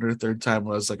second or third time,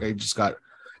 where I was like, it just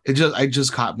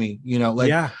caught me,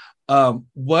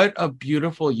 what a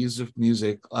beautiful use of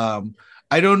music.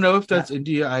 I don't know if that's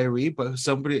India Arie, but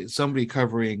somebody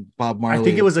covering Bob Marley. I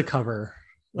think it was a cover.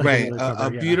 Right,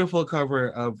 a beautiful cover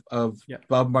of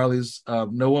Bob Marley's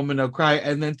 "No Woman No Cry,"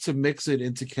 and then to mix it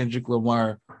into Kendrick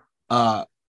Lamar, like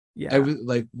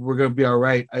 "We're Gonna Be All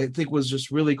Right," I think was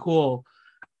just really cool.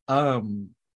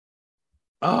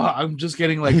 I'm just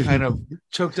getting like kind of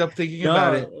choked up thinking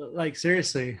about it. Like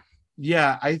seriously.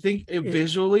 Yeah, I think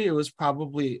visually it was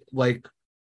probably like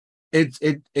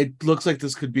it looks like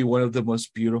this could be one of the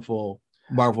most beautiful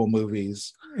Marvel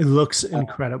movies. It looks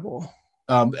incredible.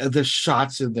 The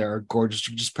shots in there are gorgeous.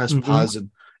 You can just press pause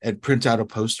and print out a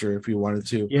poster if you wanted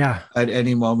to. Yeah, at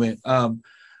any moment.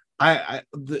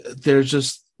 There's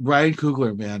just Ryan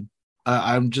Coogler, man.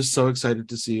 I'm just so excited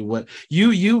to see what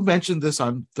you mentioned this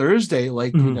on Thursday.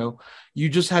 Like, you know, you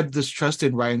just had this trust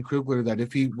in Ryan Coogler that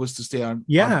if he was to stay on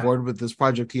board with this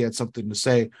project, he had something to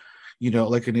say, you know,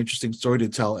 like an interesting story to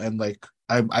tell. And like,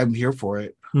 I'm here for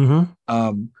it.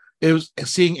 It was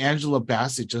seeing Angela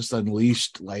Bassett just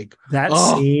unleashed, like that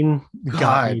scene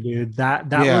got me, dude. That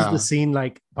was the scene.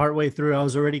 Like partway through, I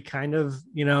was already kind of,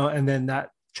 you know, and then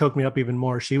that choked me up even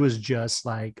more. She was just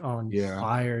like on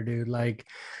fire, dude. Like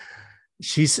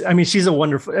she's an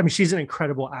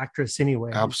incredible actress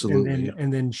anyway. Absolutely.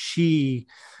 And then she,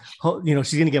 you know,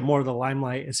 she's gonna get more of the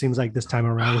limelight. It seems like this time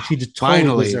around, which she just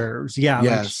totally deserves. Yeah,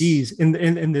 yes. Like she's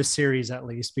in this series at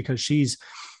least, because she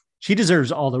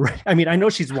deserves all the. I mean, I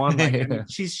know she's won. Like, I mean,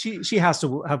 she has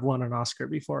to have won an Oscar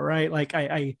before, right? Like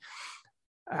I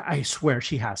swear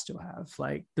she has to have.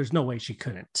 Like, there's no way she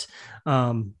couldn't.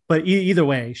 But either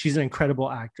way, she's an incredible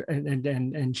actor,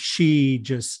 and she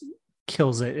just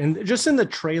kills it. And just in the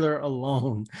trailer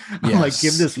alone, I'm like,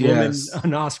 give this woman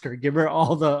an Oscar. Give her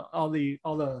all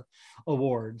the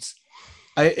awards.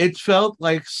 It felt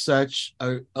like such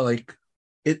a like.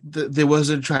 There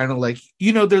wasn't trying to, like,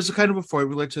 you know, there's a kind of a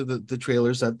formula to the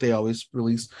trailers that they always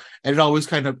release, and it always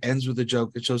kind of ends with a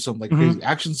joke. It shows some like crazy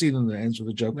action scene and then it ends with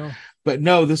a joke. But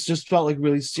no, this just felt like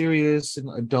really serious and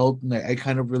adult, and I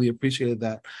kind of really appreciated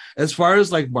that. As far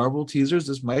as like Marvel teasers,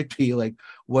 this might be like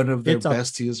one of their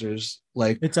best teasers.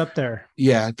 Like, it's up there.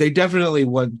 Yeah, they definitely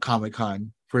won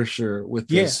Comic-Con for sure with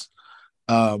this.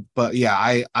 But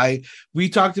yeah, we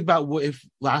talked about if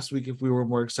last week if we were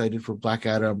more excited for Black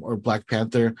Adam or Black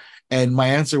Panther, and my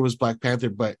answer was Black Panther,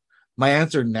 but my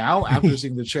answer now after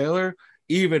seeing the trailer,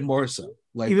 even more so.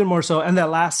 And that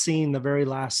last scene, the very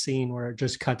last scene where it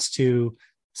just cuts to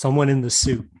someone in the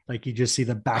suit, like you just see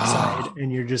the backside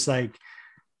and you're just like,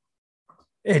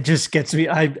 it just gets me,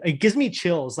 it gives me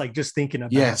chills, like just thinking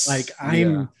about it. Like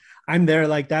I'm there,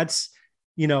 like that's,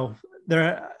 you know,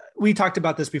 we talked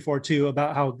about this before too,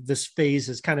 about how this phase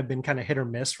has kind of been hit or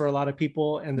miss for a lot of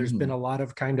people. And there's been a lot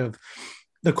of kind of,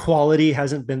 the quality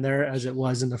hasn't been there as it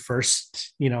was in the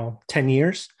first, 10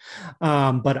 years.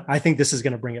 But I think this is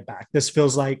going to bring it back. This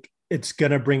feels like it's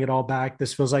going to bring it all back.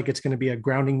 This feels like it's going to be a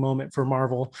grounding moment for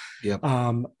Marvel.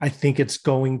 I think it's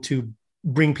going to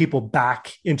bring people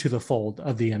back into the fold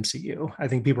of the MCU. I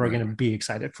think people are going to be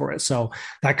excited for it. So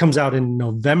that comes out in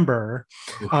November.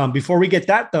 Before we get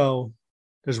that though,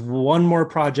 there's one more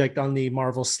project on the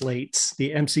Marvel slate, the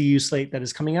MCU slate, that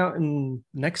is coming out in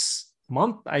next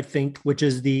month, I think, which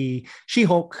is the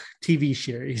She-Hulk TV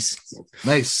series.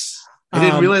 Nice. I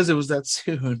didn't realize it was that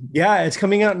soon. Yeah, it's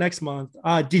coming out next month.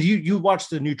 Did you watch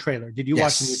the new trailer? Did you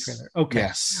watch the new trailer? Okay.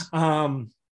 Yes.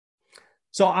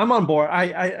 So I'm on board.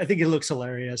 I think it looks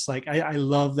hilarious. Like I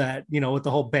love that, with the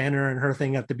whole banner and her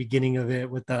thing at the beginning of it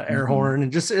with the air horn,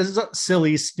 and just it's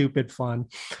silly, stupid fun.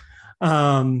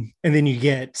 And then you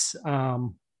get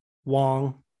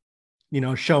Wong,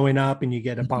 showing up, and you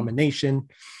get Abomination,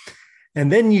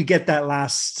 and then you get that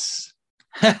last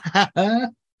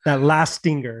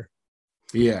stinger.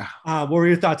 Yeah. What were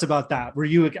your thoughts about that? Were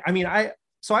you? I mean, I'd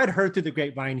heard through the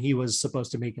grapevine he was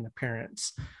supposed to make an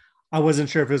appearance. I wasn't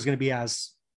sure if it was going to be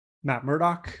as Matt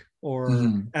Murdock or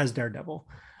as Daredevil.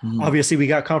 Obviously, we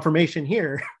got confirmation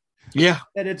here. Yeah,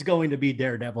 that it's going to be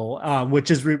Daredevil,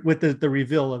 which is with the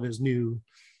reveal of his new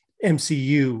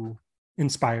MCU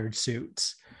inspired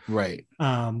suits. Right.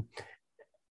 I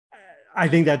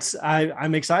think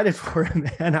I'm excited for him,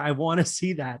 and I want to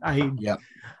see that.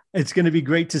 It's going to be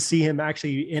great to see him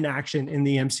actually in action in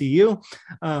the MCU.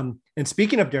 And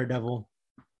speaking of Daredevil,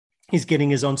 he's getting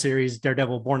his own series,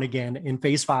 Daredevil Born Again, in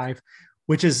Phase 5,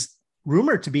 which is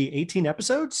rumored to be 18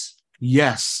 episodes.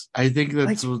 Yes, I think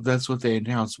that's what they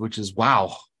announced, which is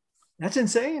wow. That's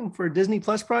insane for a Disney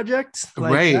Plus project.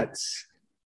 Right.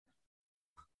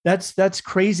 That's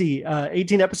crazy.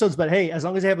 18 episodes, but hey, as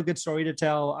long as they have a good story to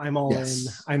tell, I'm all in.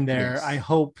 I'm there. Yes. I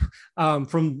hope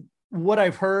from what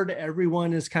I've heard,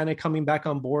 everyone is kind of coming back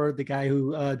on board. The guy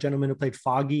gentleman who played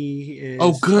Foggy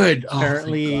is good.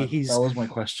 Apparently that was my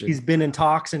question. He's been in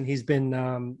talks, and he's been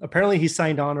apparently he's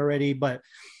signed on already, but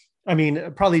I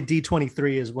mean, probably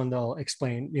D23 is when they'll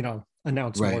explain,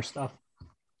 announce more stuff.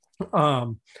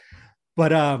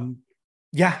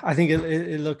 Yeah, I think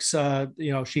it looks,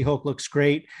 She-Hulk looks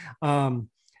great.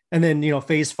 And then,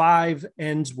 phase 5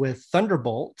 ends with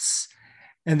Thunderbolts.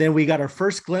 And then we got our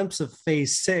first glimpse of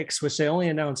phase 6, which they only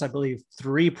announced, I believe,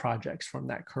 3 projects from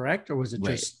that, correct? Or was it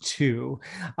just 2?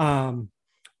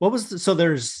 So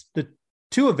there's the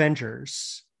 2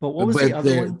 Avengers, but what was the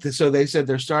other one? So they said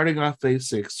they're starting off phase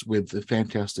 6 with the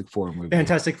Fantastic Four movie.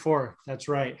 Fantastic Four, that's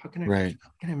right. How can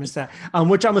I miss that?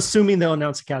 Which I'm assuming they'll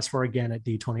announce a cast for again at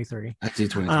D23. At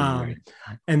D23, right.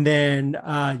 And then,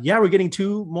 we're getting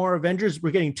 2 more Avengers.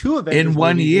 We're getting 2 Avengers in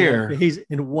 1 year.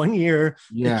 In 1 year,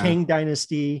 yeah. The Kang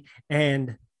Dynasty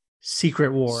and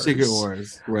Secret Wars.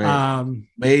 Right.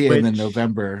 May and then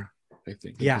November, I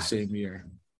think, the same year.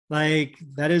 Like,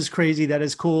 that is crazy. That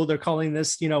is cool. They're calling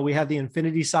this, we have the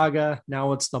Infinity Saga.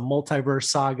 Now it's the Multiverse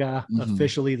Saga,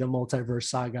 officially the Multiverse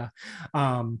Saga.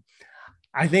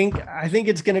 I think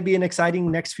it's going to be an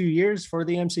exciting next few years for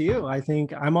the MCU. I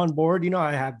think I'm on board.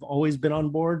 I have always been on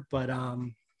board, but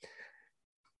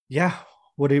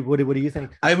What do you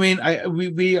think? I mean,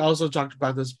 we also talked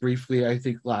about this briefly, I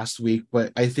think, last week,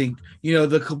 but I think,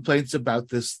 the complaints about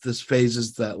this phase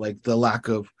is that, like, the lack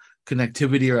of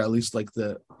connectivity, or at least like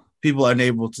the people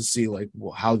unable to see like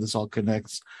how this all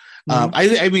connects.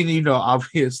 I mean,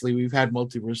 obviously we've had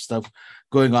multiverse stuff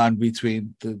going on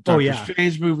between the Doctor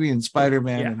Strange movie and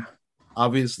Spider-Man, and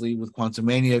obviously with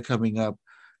Quantumania coming up,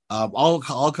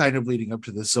 all kind of leading up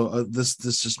to this. So this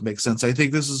just makes sense. I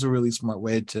think this is a really smart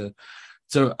way to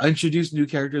introduce new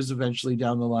characters eventually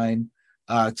down the line,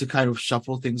 to kind of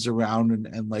shuffle things around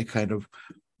and like kind of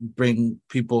bring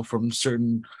people from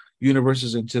certain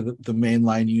universes into the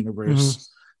mainline universe.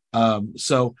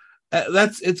 So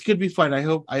it's could be fun.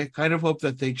 I kind of hope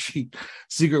that they treat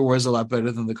Secret Wars a lot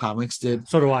better than the comics did.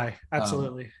 So do I.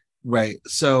 Absolutely. Right.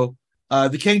 So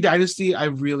the Kang Dynasty,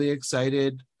 I'm really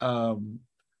excited.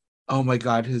 Oh my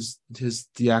god,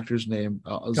 the actor's name,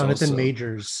 Jonathan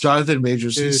Majors.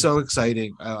 Dude. He's so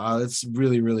exciting. It's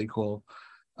really, really cool.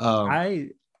 I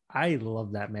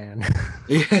love that man.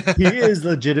 He is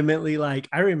legitimately, like,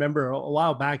 I remember a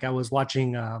while back I was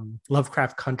watching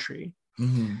Lovecraft Country,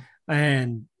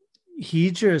 and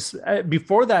he just,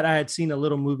 before that I had seen a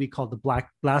little movie called The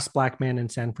Last Black Man in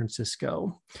San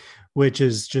Francisco, which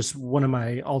is just one of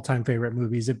my all-time favorite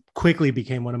movies. It quickly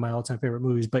became one of my all-time favorite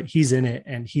movies, but he's in it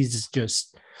and he's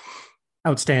just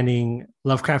outstanding.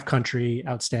 Lovecraft Country,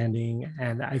 outstanding.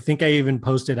 And I think I even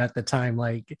posted at the time,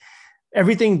 like,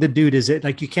 everything the dude is, it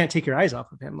like, you can't take your eyes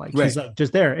off of him. Like, he's like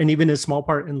just there. And even his small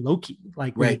part in Loki,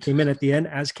 like when he came in at the end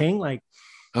as Kang, like,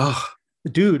 the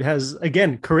dude has,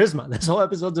 again, charisma. This whole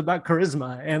episode's about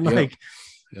charisma, and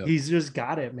he's just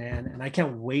got it, man. And I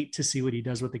can't wait to see what he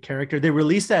does with the character. They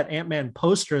released that Ant-Man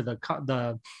poster, the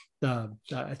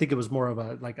I think it was more of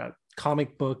a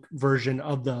comic book version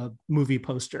of the movie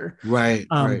poster, right.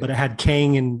 But it had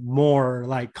Kang and more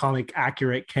like comic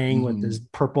accurate Kang with his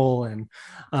purple, and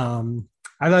I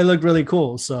thought it looked really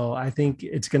cool. So I think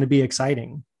it's going to be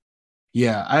exciting.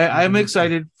 Yeah, I'm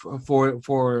excited for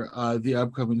the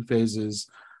upcoming phases,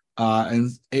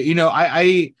 and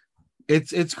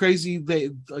it's crazy.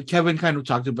 Kevin kind of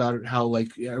talked about it, how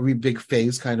like every big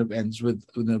phase kind of ends with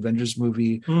an Avengers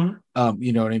movie. You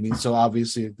know what I mean? So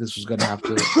obviously this was going to have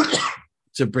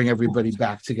to bring everybody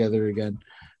back together again.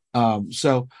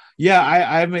 So yeah,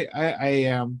 I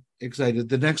am excited.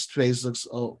 The next phase looks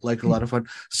like a lot of fun.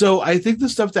 So I think the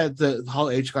stuff that the Hall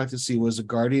H got to see was a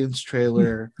Guardians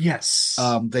trailer. Yes.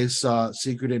 They saw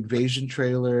Secret Invasion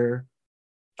trailer.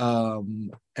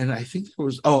 And I think there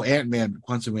was Ant-Man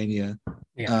Quantumania.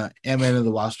 Ant-Man and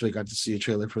the Wasp, I got to see a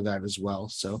trailer for that as well.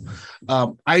 So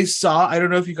I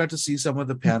don't know if you got to see some of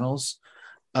the panels,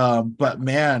 but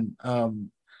man,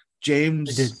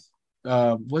 James,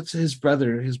 what's his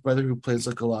brother who plays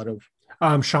like a lot of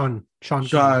Sean.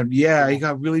 Yeah, he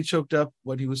got really choked up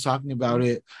when he was talking about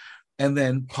it. And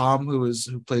then Palm, who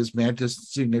plays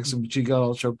Mantis, sitting next to him, she got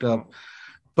all choked up.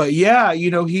 But yeah,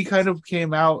 he kind of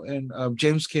came out, and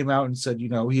James came out and said,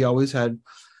 he always had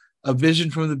a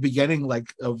vision from the beginning,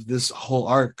 like, of this whole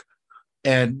arc,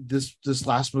 and this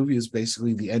last movie is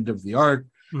basically the end of the arc.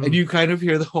 And you kind of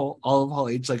hear all of Hall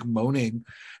H like moaning,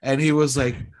 and he was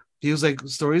like,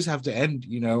 stories have to end,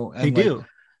 and they do.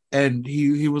 And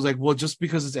he was like, well, just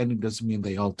because it's ending doesn't mean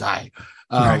they all die,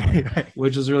 right.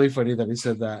 Which is really funny that he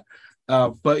said that.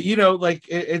 But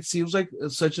it seems like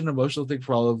it's such an emotional thing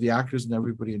for all of the actors and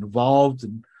everybody involved,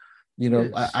 and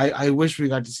I wish we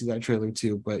got to see that trailer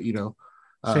too. But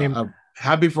same. I'm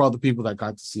happy for all the people that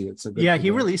got to see it. So he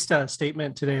released a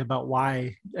statement today about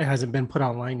why it hasn't been put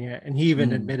online yet, and he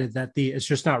even admitted that it's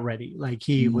just not ready. Like,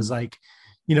 he was like,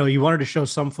 he wanted to show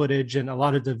some footage, and a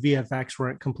lot of the VFX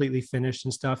weren't completely finished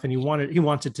and stuff, and he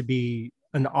wanted to be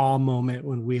an awe moment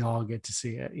when we all get to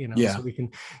see it, Yeah. so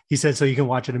he said, so you can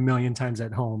watch it a million times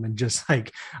at home and just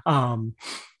like,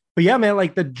 but yeah, man,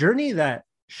 like the journey that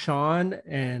Sean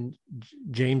and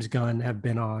James Gunn have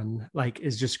been on, like,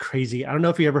 is just crazy. I don't know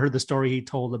if you ever heard the story he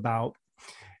told about,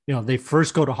 they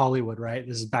first go to Hollywood, right?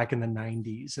 This is back in the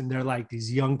 90s. And they're like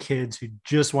these young kids who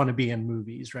just want to be in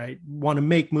movies, right? Want to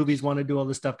make movies, want to do all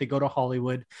this stuff. They go to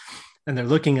Hollywood and they're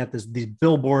looking at these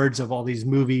billboards of all these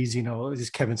movies, these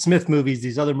Kevin Smith movies,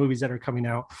 these other movies that are coming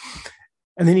out.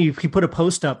 And then he put a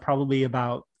post up probably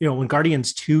about, when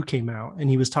Guardians 2 came out, and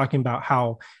he was talking about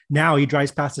how now he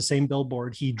drives past the same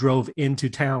billboard he drove into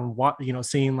town,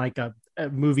 seeing like a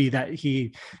movie that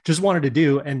he just wanted to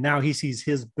do. And now he sees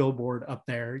his billboard up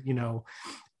there,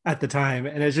 at the time.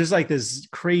 And it's just like this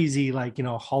crazy, like,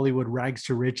 Hollywood rags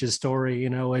to riches story,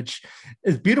 which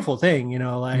is a beautiful thing,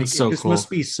 like so it just cool. must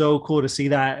be so cool to see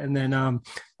that. And then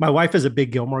my wife is a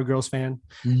big Gilmore Girls fan,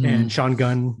 and Sean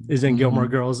Gunn is in Gilmore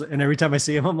Girls. And every time I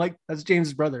see him, I'm like, that's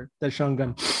James' brother, that's Sean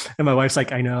Gunn. And my wife's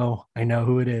like, I know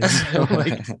who it is.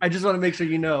 Like, I just want to make sure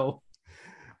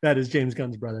that is James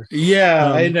Gunn's brother.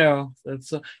 Yeah, I know.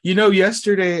 That's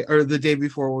yesterday or the day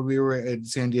before when we were in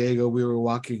San Diego, we were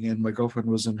walking and my girlfriend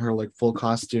was in her like full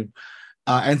costume,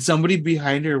 and somebody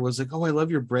behind her was like, "Oh, I love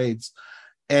your braids."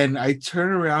 And I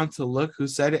turned around to look who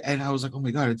said it, and I was like, "Oh my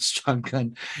god, it's Sean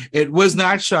Gunn." It was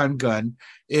not Sean Gunn.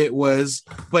 It was,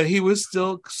 but he was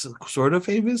still sort of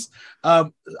famous.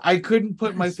 I couldn't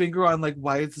put my finger on like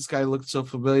why this guy looked so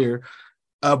familiar,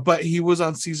 but he was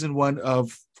on season 1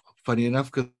 of. Funny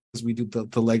enough, because we do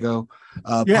the Lego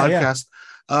podcast.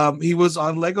 Yeah. He was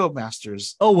on Lego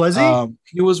Masters. Oh, was he?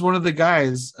 He was one of the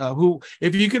guys who,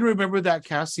 if you can remember that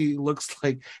cast, he looks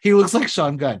like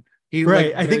Sean Gunn.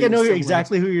 Right. I think I know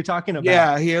exactly who you're talking about.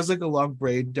 Yeah, he has like a long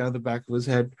braid down the back of his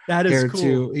head. That is cool.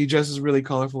 Too. He dresses really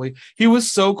colorfully. He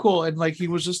was so cool. And like, he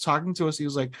was just talking to us.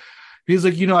 He's like,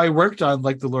 I worked on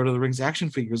like the Lord of the Rings action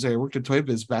figures. I worked at Toy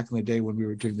Biz back in the day when we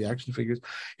were doing the action figures.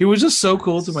 He was just so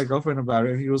cool to my girlfriend about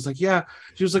it. And he was like, yeah.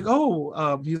 She was like,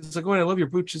 he's like, oh, I love your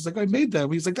boots. She's like, I made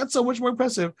them. He's like, that's so much more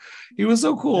impressive. He was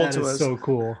so cool to us. So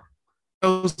cool.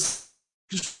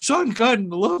 Sean Gunn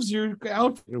loves your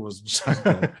outfit. It was Sean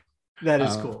Gunn. That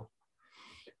is cool.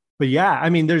 But yeah, I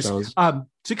mean, there's a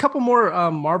couple more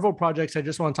Marvel projects I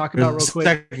just want to talk about real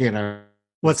quick.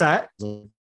 What's that?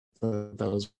 That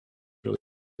was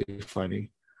really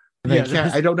funny. And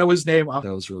I don't know his name.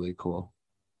 That was really cool.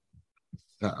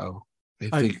 I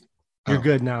think you're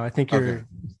good now. I think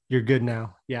you're good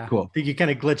now. Yeah, cool. I think you kind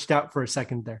of glitched out for a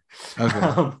second there.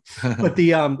 Okay. But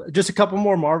the just a couple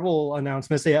more Marvel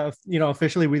announcements. They have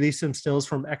officially released some stills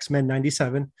from X-Men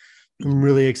 97. I'm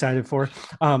really excited for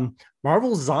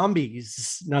Marvel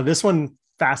Zombies. Now this one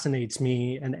fascinates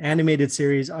me. An animated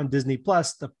series on Disney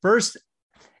Plus, the first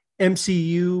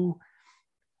MCU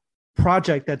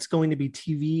project that's going to be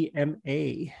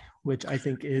TVMA, which I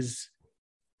think is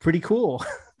pretty cool.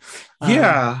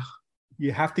 Yeah.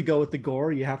 You have to go with the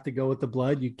gore. You have to go with the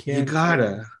blood. You can't. You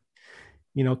gotta.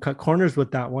 Cut corners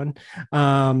with that one.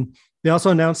 They also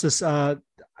announced this.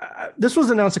 This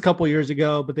was announced a couple years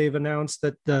ago, but they've announced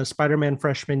that the Spider-Man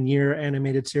Freshman Year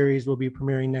animated series will be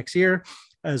premiering next year,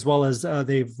 as well as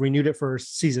they've renewed it for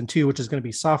season 2, which is going to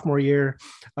be sophomore year.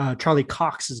 Charlie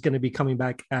Cox is going to be coming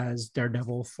back as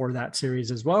Daredevil for that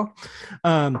series as well.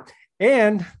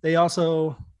 And they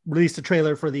also released a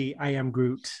trailer for the I Am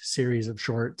Groot series of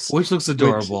shorts, which looks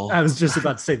adorable. I was just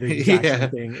about to say the exact same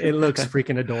thing. It looks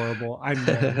freaking adorable. I'm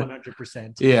there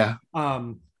 100%. Yeah.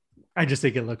 I just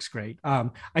think it looks great.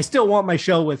 I still want my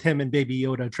show with him and Baby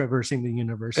Yoda traversing the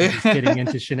universe and just getting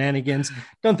into shenanigans.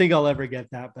 Don't think I'll ever get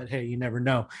that, but hey, you never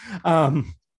know.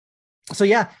 So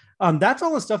yeah, that's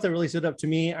all the stuff that really stood up to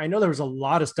me. I know there was a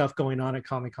lot of stuff going on at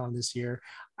Comic-Con this year.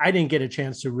 I didn't get a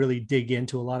chance to really dig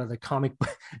into a lot of the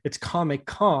it's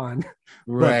Comic-Con,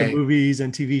 right? But the movies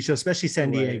and TV shows, especially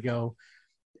San Diego,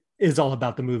 is all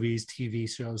about the movies, TV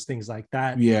shows, things like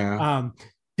that. Yeah.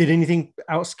 Did anything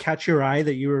else catch your eye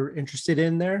that you were interested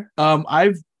in there?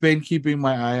 I've been keeping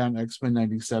my eye on X-Men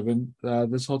 97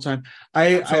 this whole time.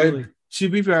 I to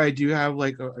be fair, I do have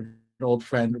like an old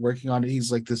friend working on it.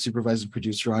 He's like the supervising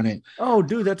producer on it. Oh,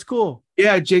 dude, that's cool.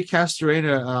 Yeah, Jake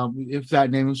Castorena. If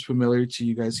that name is familiar to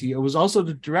you guys, he was also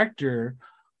the director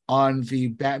on the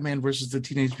Batman versus the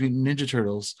Teenage Mutant Ninja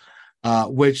Turtles,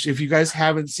 which if you guys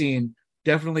haven't seen,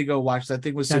 definitely go watch. That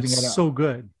thing was sitting so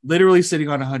good, literally sitting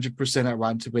on 100% at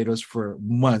Rotten Tomatoes for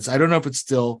months. I don't know if it's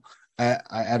still at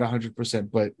 100%,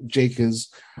 but Jake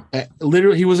is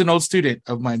literally, he was an old student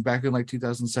of mine back in like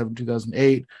 2007,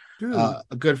 2008. A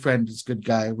good friend, is a good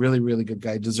guy, really, really good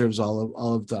guy, deserves all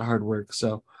of the hard work.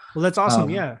 So well, that's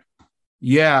awesome. Yeah,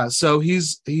 Yeah, so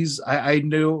I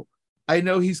know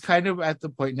he's kind of at the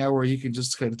point now where he can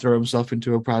just kind of throw himself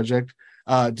into a project,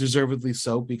 deservedly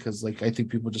so, because like I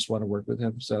think people just want to work with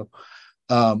him. So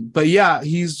but yeah,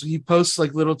 he posts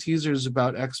like little teasers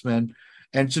about X-Men,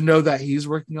 and to know that he's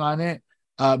working on it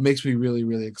makes me really,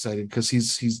 really excited because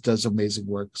he's does amazing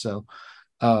work. So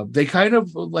they kind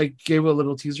of like gave a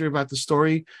little teaser about the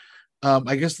story.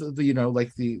 I guess the you know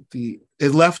like the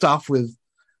it left off with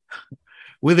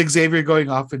Xavier going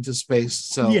off into space.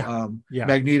 So Yeah.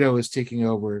 Magneto is taking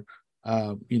over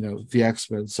the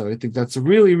X-Men. So I think that's a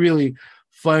really, really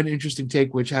fun, interesting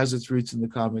take, which has its roots in the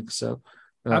comics. So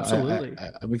Absolutely.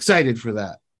 I'm excited for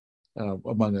that,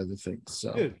 among other things.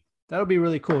 So Dude, that'll be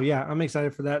really cool. Yeah, I'm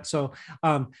excited for that. So,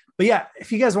 but yeah,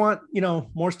 if you guys want,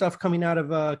 more stuff coming out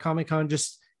of Comic-Con,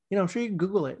 just, I'm sure you can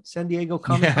Google it. San Diego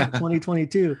Comic-Con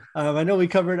 2022. I know I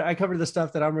covered the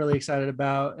stuff that I'm really excited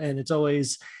about, and it's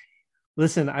always,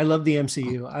 listen, I love the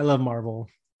MCU. I love Marvel.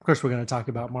 Of course, we're going to talk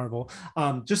about Marvel.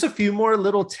 Just a few more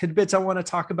little tidbits I want to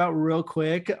talk about real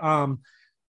quick.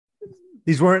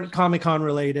 These weren't Comic-Con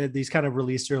related. These kind of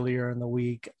released earlier in the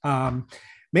week.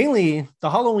 Mainly,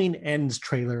 the Halloween Ends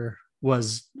trailer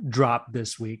was dropped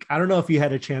this week. I don't know if you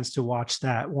had a chance to watch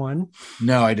that one.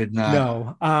 No, I did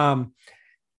not. No.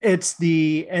 It's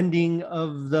the ending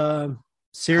of the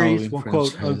series,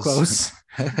 quote unquote,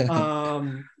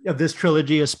 of this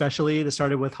trilogy, especially. It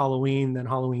started with Halloween, then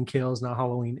Halloween Kills, now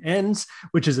Halloween Ends,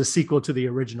 which is a sequel to the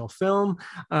original film.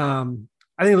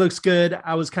 I think it looks good.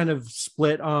 I was kind of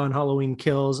split on Halloween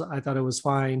Kills. I thought it was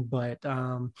fine, but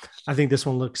I think this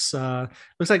one looks like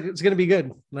it's going to be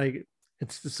good. Like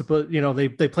it's supposed,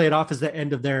 they play it off as the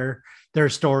end of their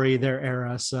story, their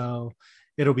era. So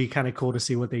it'll be kind of cool to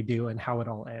see what they do and how it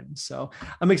all ends. So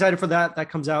I'm excited for that.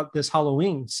 That comes out this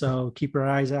Halloween. So keep your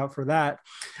eyes out for that.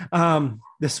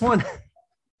 This one.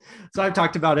 So I've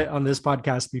talked about it on this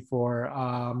podcast before,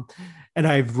 and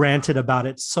I've ranted about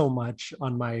it so much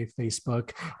on my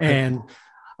Facebook. And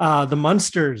the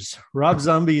Munsters, Rob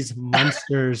Zombie's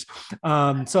Munsters.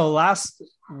 So last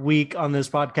week on this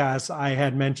podcast, I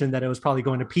had mentioned that it was probably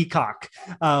going to Peacock,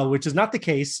 which is not the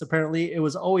case. Apparently, it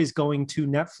was always going to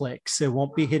Netflix. It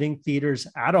won't be hitting theaters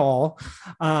at all.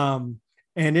 And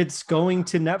it's going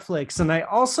to Netflix. And I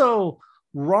also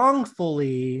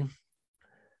wrongfully...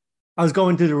 I was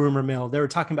going through the rumor mill. They were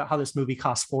talking about how this movie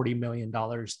cost $40 million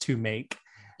to make.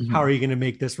 Mm-hmm. How are you going to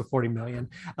make this for $40 million?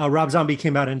 Rob Zombie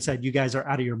came out and said, you guys are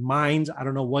out of your minds. I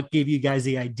don't know what gave you guys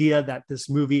the idea that this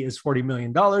movie is $40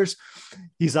 million.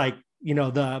 He's like,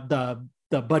 the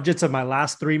budgets of my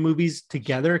last 3 movies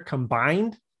together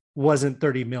combined wasn't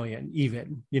 30 million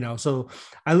even, So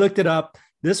I looked it up.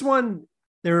 This one,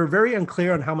 they were very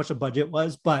unclear on how much the budget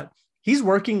was, but he's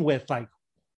working with like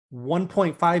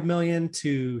 $1.5 million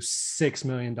to $6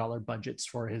 million budgets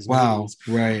for his movies.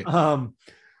 Right.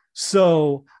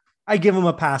 So I give him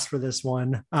a pass for this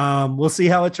one. We'll see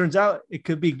how it turns out. It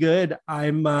could be good.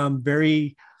 I'm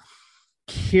very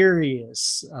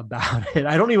curious about it.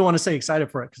 I don't even want to say excited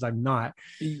for it because I'm not.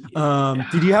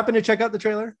 Did you happen to check out the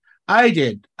trailer? I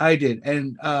did.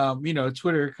 And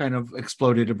Twitter kind of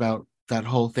exploded about that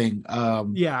whole thing.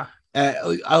 Yeah.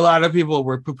 A lot of people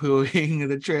were poo-pooing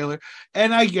the trailer,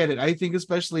 and I get it. I think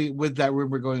especially with that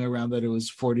rumor going around that it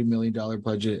was $40 million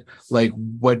budget, like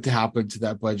what happened to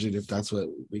that budget if that's what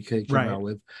we came out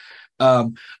with.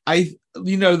 There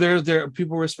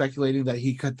people were speculating that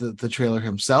he cut the trailer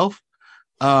himself,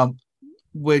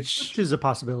 which is a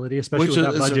possibility, especially with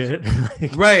that budget.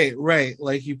 Right.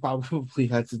 Like he probably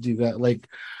had to do that, like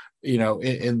in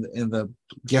the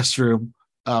guest room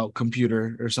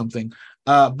computer or something.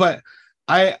 But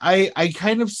I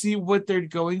kind of see what they're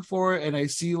going for, and I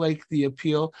see like the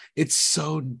appeal. It's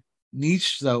so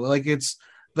niche though, like it's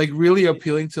like really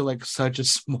appealing to like such a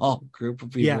small group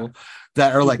of people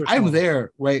that are like, I'm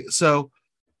there, right? So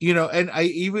and I,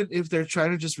 even if they're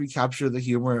trying to just recapture the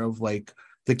humor of like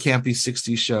the campy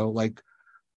 60s show, like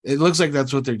it looks like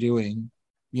that's what they're doing.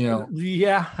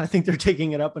 Yeah, I think they're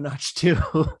taking it up a notch too.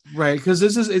 Right, because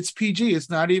it's PG. It's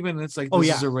not even. It's like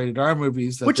this is a rated R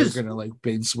movies that they're gonna like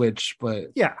bait and switch. But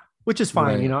yeah, which is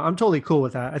fine. Right. I'm totally cool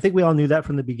with that. I think we all knew that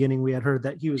from the beginning. We had heard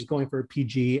that he was going for a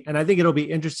PG, and I think it'll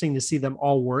be interesting to see them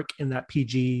all work in that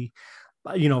PG,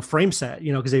 frame set.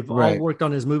 Because they've all worked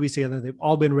on his movies together. They've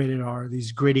all been rated R.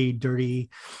 These gritty, dirty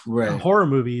horror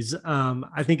movies.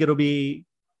 I think it'll be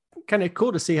kind of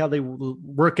cool to see how they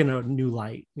work in a new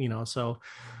light, so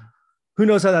who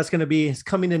knows how that's going to be. It's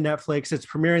coming to Netflix. It's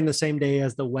premiering the same day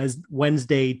as the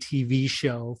Wednesday TV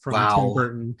show from Tim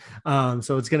Burton.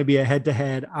 So it's going to be a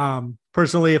head-to-head.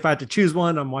 Personally, if I had to choose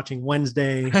one, I'm watching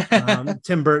Wednesday.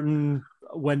 Tim Burton,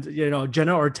 when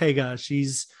Jenna Ortega,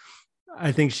 she's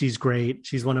I think she's great.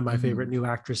 She's one of my favorite new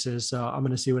actresses. So I'm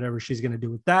going to see whatever she's going to do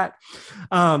with that.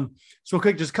 So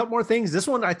quick, just a couple more things. This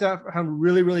one I thought found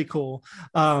really, really cool.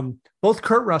 Both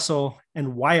Kurt Russell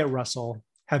and Wyatt Russell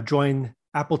have joined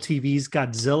Apple TV's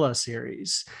Godzilla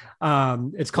series.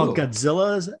 It's called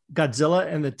Godzilla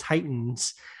and the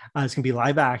Titans. It's going to be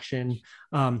live action.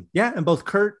 And both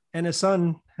Kurt and his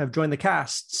son have joined the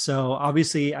cast. So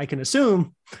obviously I can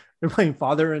assume they're playing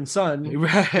father and son.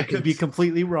 Right. It could be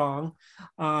completely wrong.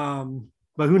 But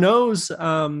who knows?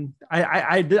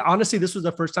 I honestly, this was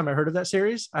the first time I heard of that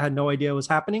series. I had no idea what was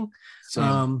happening.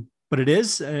 But it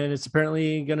is, and it's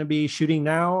apparently going to be shooting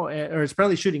now, and it's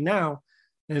going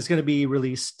to be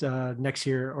released next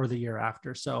year or the year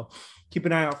after. So keep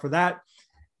an eye out for that.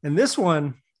 And this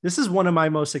is one of my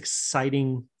most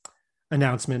exciting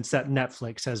announcements that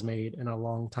Netflix has made in a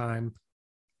long time.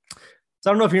 So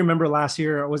I don't know if you remember last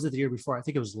year, or was it the year before? I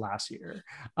think it was last year.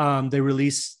 They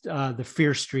released the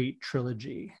Fear Street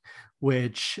trilogy,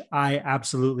 which I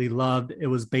absolutely loved. It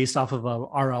was based off of a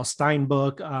R.L. Stine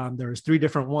book. There was 3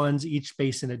 different ones, each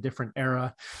based in a different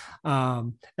era.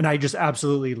 And I just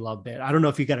absolutely loved it. I don't know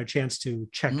if you got a chance to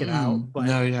check it out, but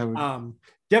no, you haven't.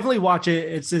 Definitely watch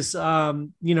it. It's this, I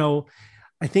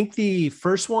think the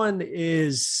first one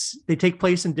is they take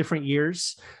place in different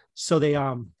years. So they,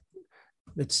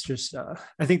 it's just,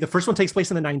 I think the first one takes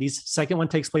place in the 90s, second one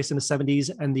takes place in the 70s,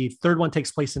 and the third one takes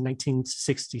place in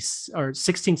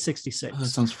 1666. That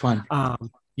sounds fun.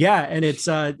 And it's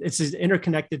an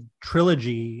interconnected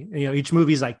trilogy. Each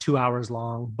movie is like 2 hours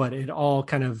long, but it all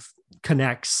kind of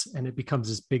connects and it becomes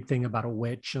this big thing about a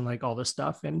witch and like all this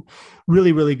stuff, and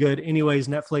really, really good. Anyways,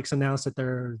 Netflix announced that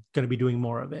they're going to be doing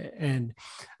more of it. And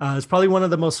it's probably one of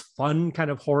the most fun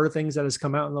kind of horror things that has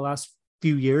come out in the last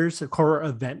few years, horror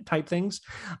event type things.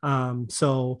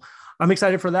 So I'm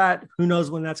excited for that. Who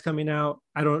knows when that's coming out?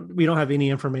 We don't have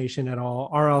any information at all.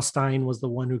 R.L. Stine was the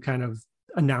one who kind of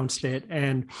announced it.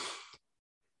 And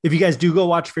if you guys do go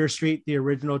watch Fear Street, the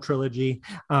original trilogy,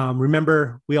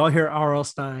 remember, we all hear R.L.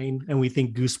 Stine and we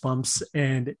think Goosebumps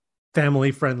and family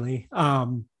friendly.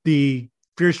 The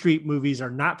Fear Street movies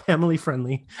are not family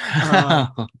friendly.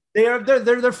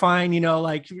 They're fine,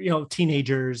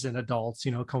 teenagers and adults,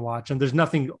 can watch them. There's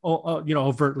nothing,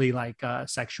 overtly like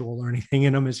sexual or anything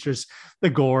in them. It's just the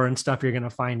gore and stuff you're going to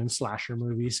find in slasher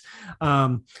movies.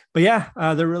 They're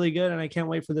really good. And I can't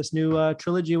wait for this new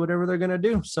trilogy, whatever they're going to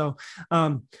do. So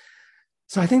I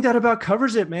think that about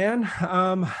covers it, man.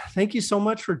 Thank you so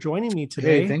much for joining me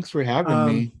today. Hey, thanks for having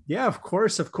me. Yeah, of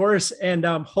course. And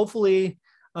hopefully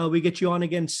we get you on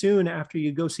again soon after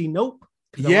you go see Nope.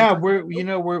 Yeah,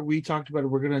 we talked about it.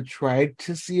 We're gonna try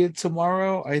to see it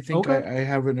tomorrow. I think I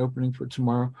have an opening for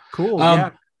tomorrow. Cool.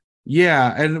 And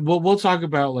we'll talk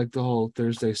about like the whole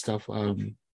Thursday stuff.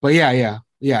 But I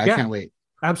can't wait.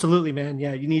 Absolutely, man.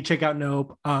 Yeah, you need to check out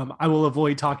Nope. I will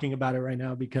avoid talking about it right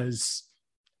now because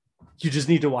you just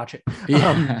need to watch it.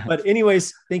 But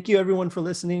anyways, thank you everyone for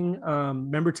listening.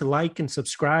 Remember to like and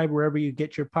subscribe wherever you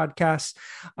get your podcasts.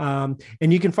 And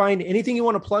you can find anything you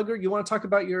want to plug, or you want to talk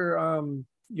about your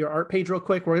art page real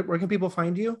quick. Where can people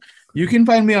find you? You can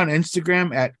find me on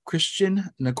Instagram at Christian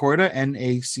Nacorda,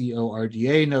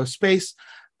 Nacorda, no space.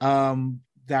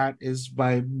 That is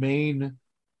my main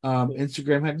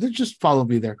Instagram handle. Just follow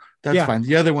me there. That's fine.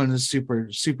 The other one is super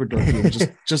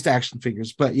dorky, just action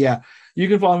figures. But yeah, you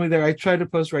can follow me there. I try to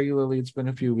post regularly. It's been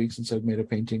a few weeks since I've made a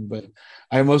painting, but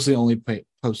I mostly only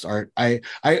post art. I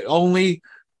only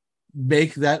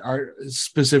make that art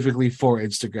specifically for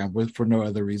Instagram for no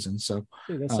other reason. So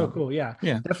that's so cool. Yeah,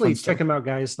 definitely check him out,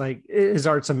 guys. Like, his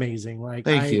art's amazing. Like,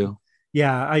 thank you.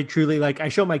 Yeah, I truly I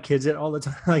show my kids it all the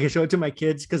time. Like, I show it to my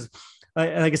kids because,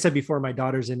 like I said before, my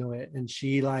daughter's into it, and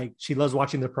she loves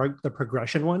watching the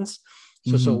progression ones.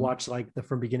 So she'll watch like the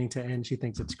from beginning to end. She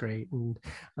thinks it's great, and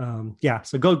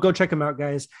so go check them out,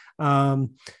 guys. Hope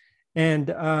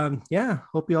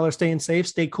you all are staying safe,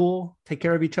 stay cool, take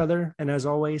care of each other, and as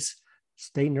always,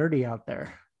 stay nerdy out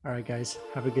there. All right, guys,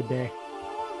 have a good day.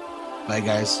 Bye,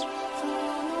 guys.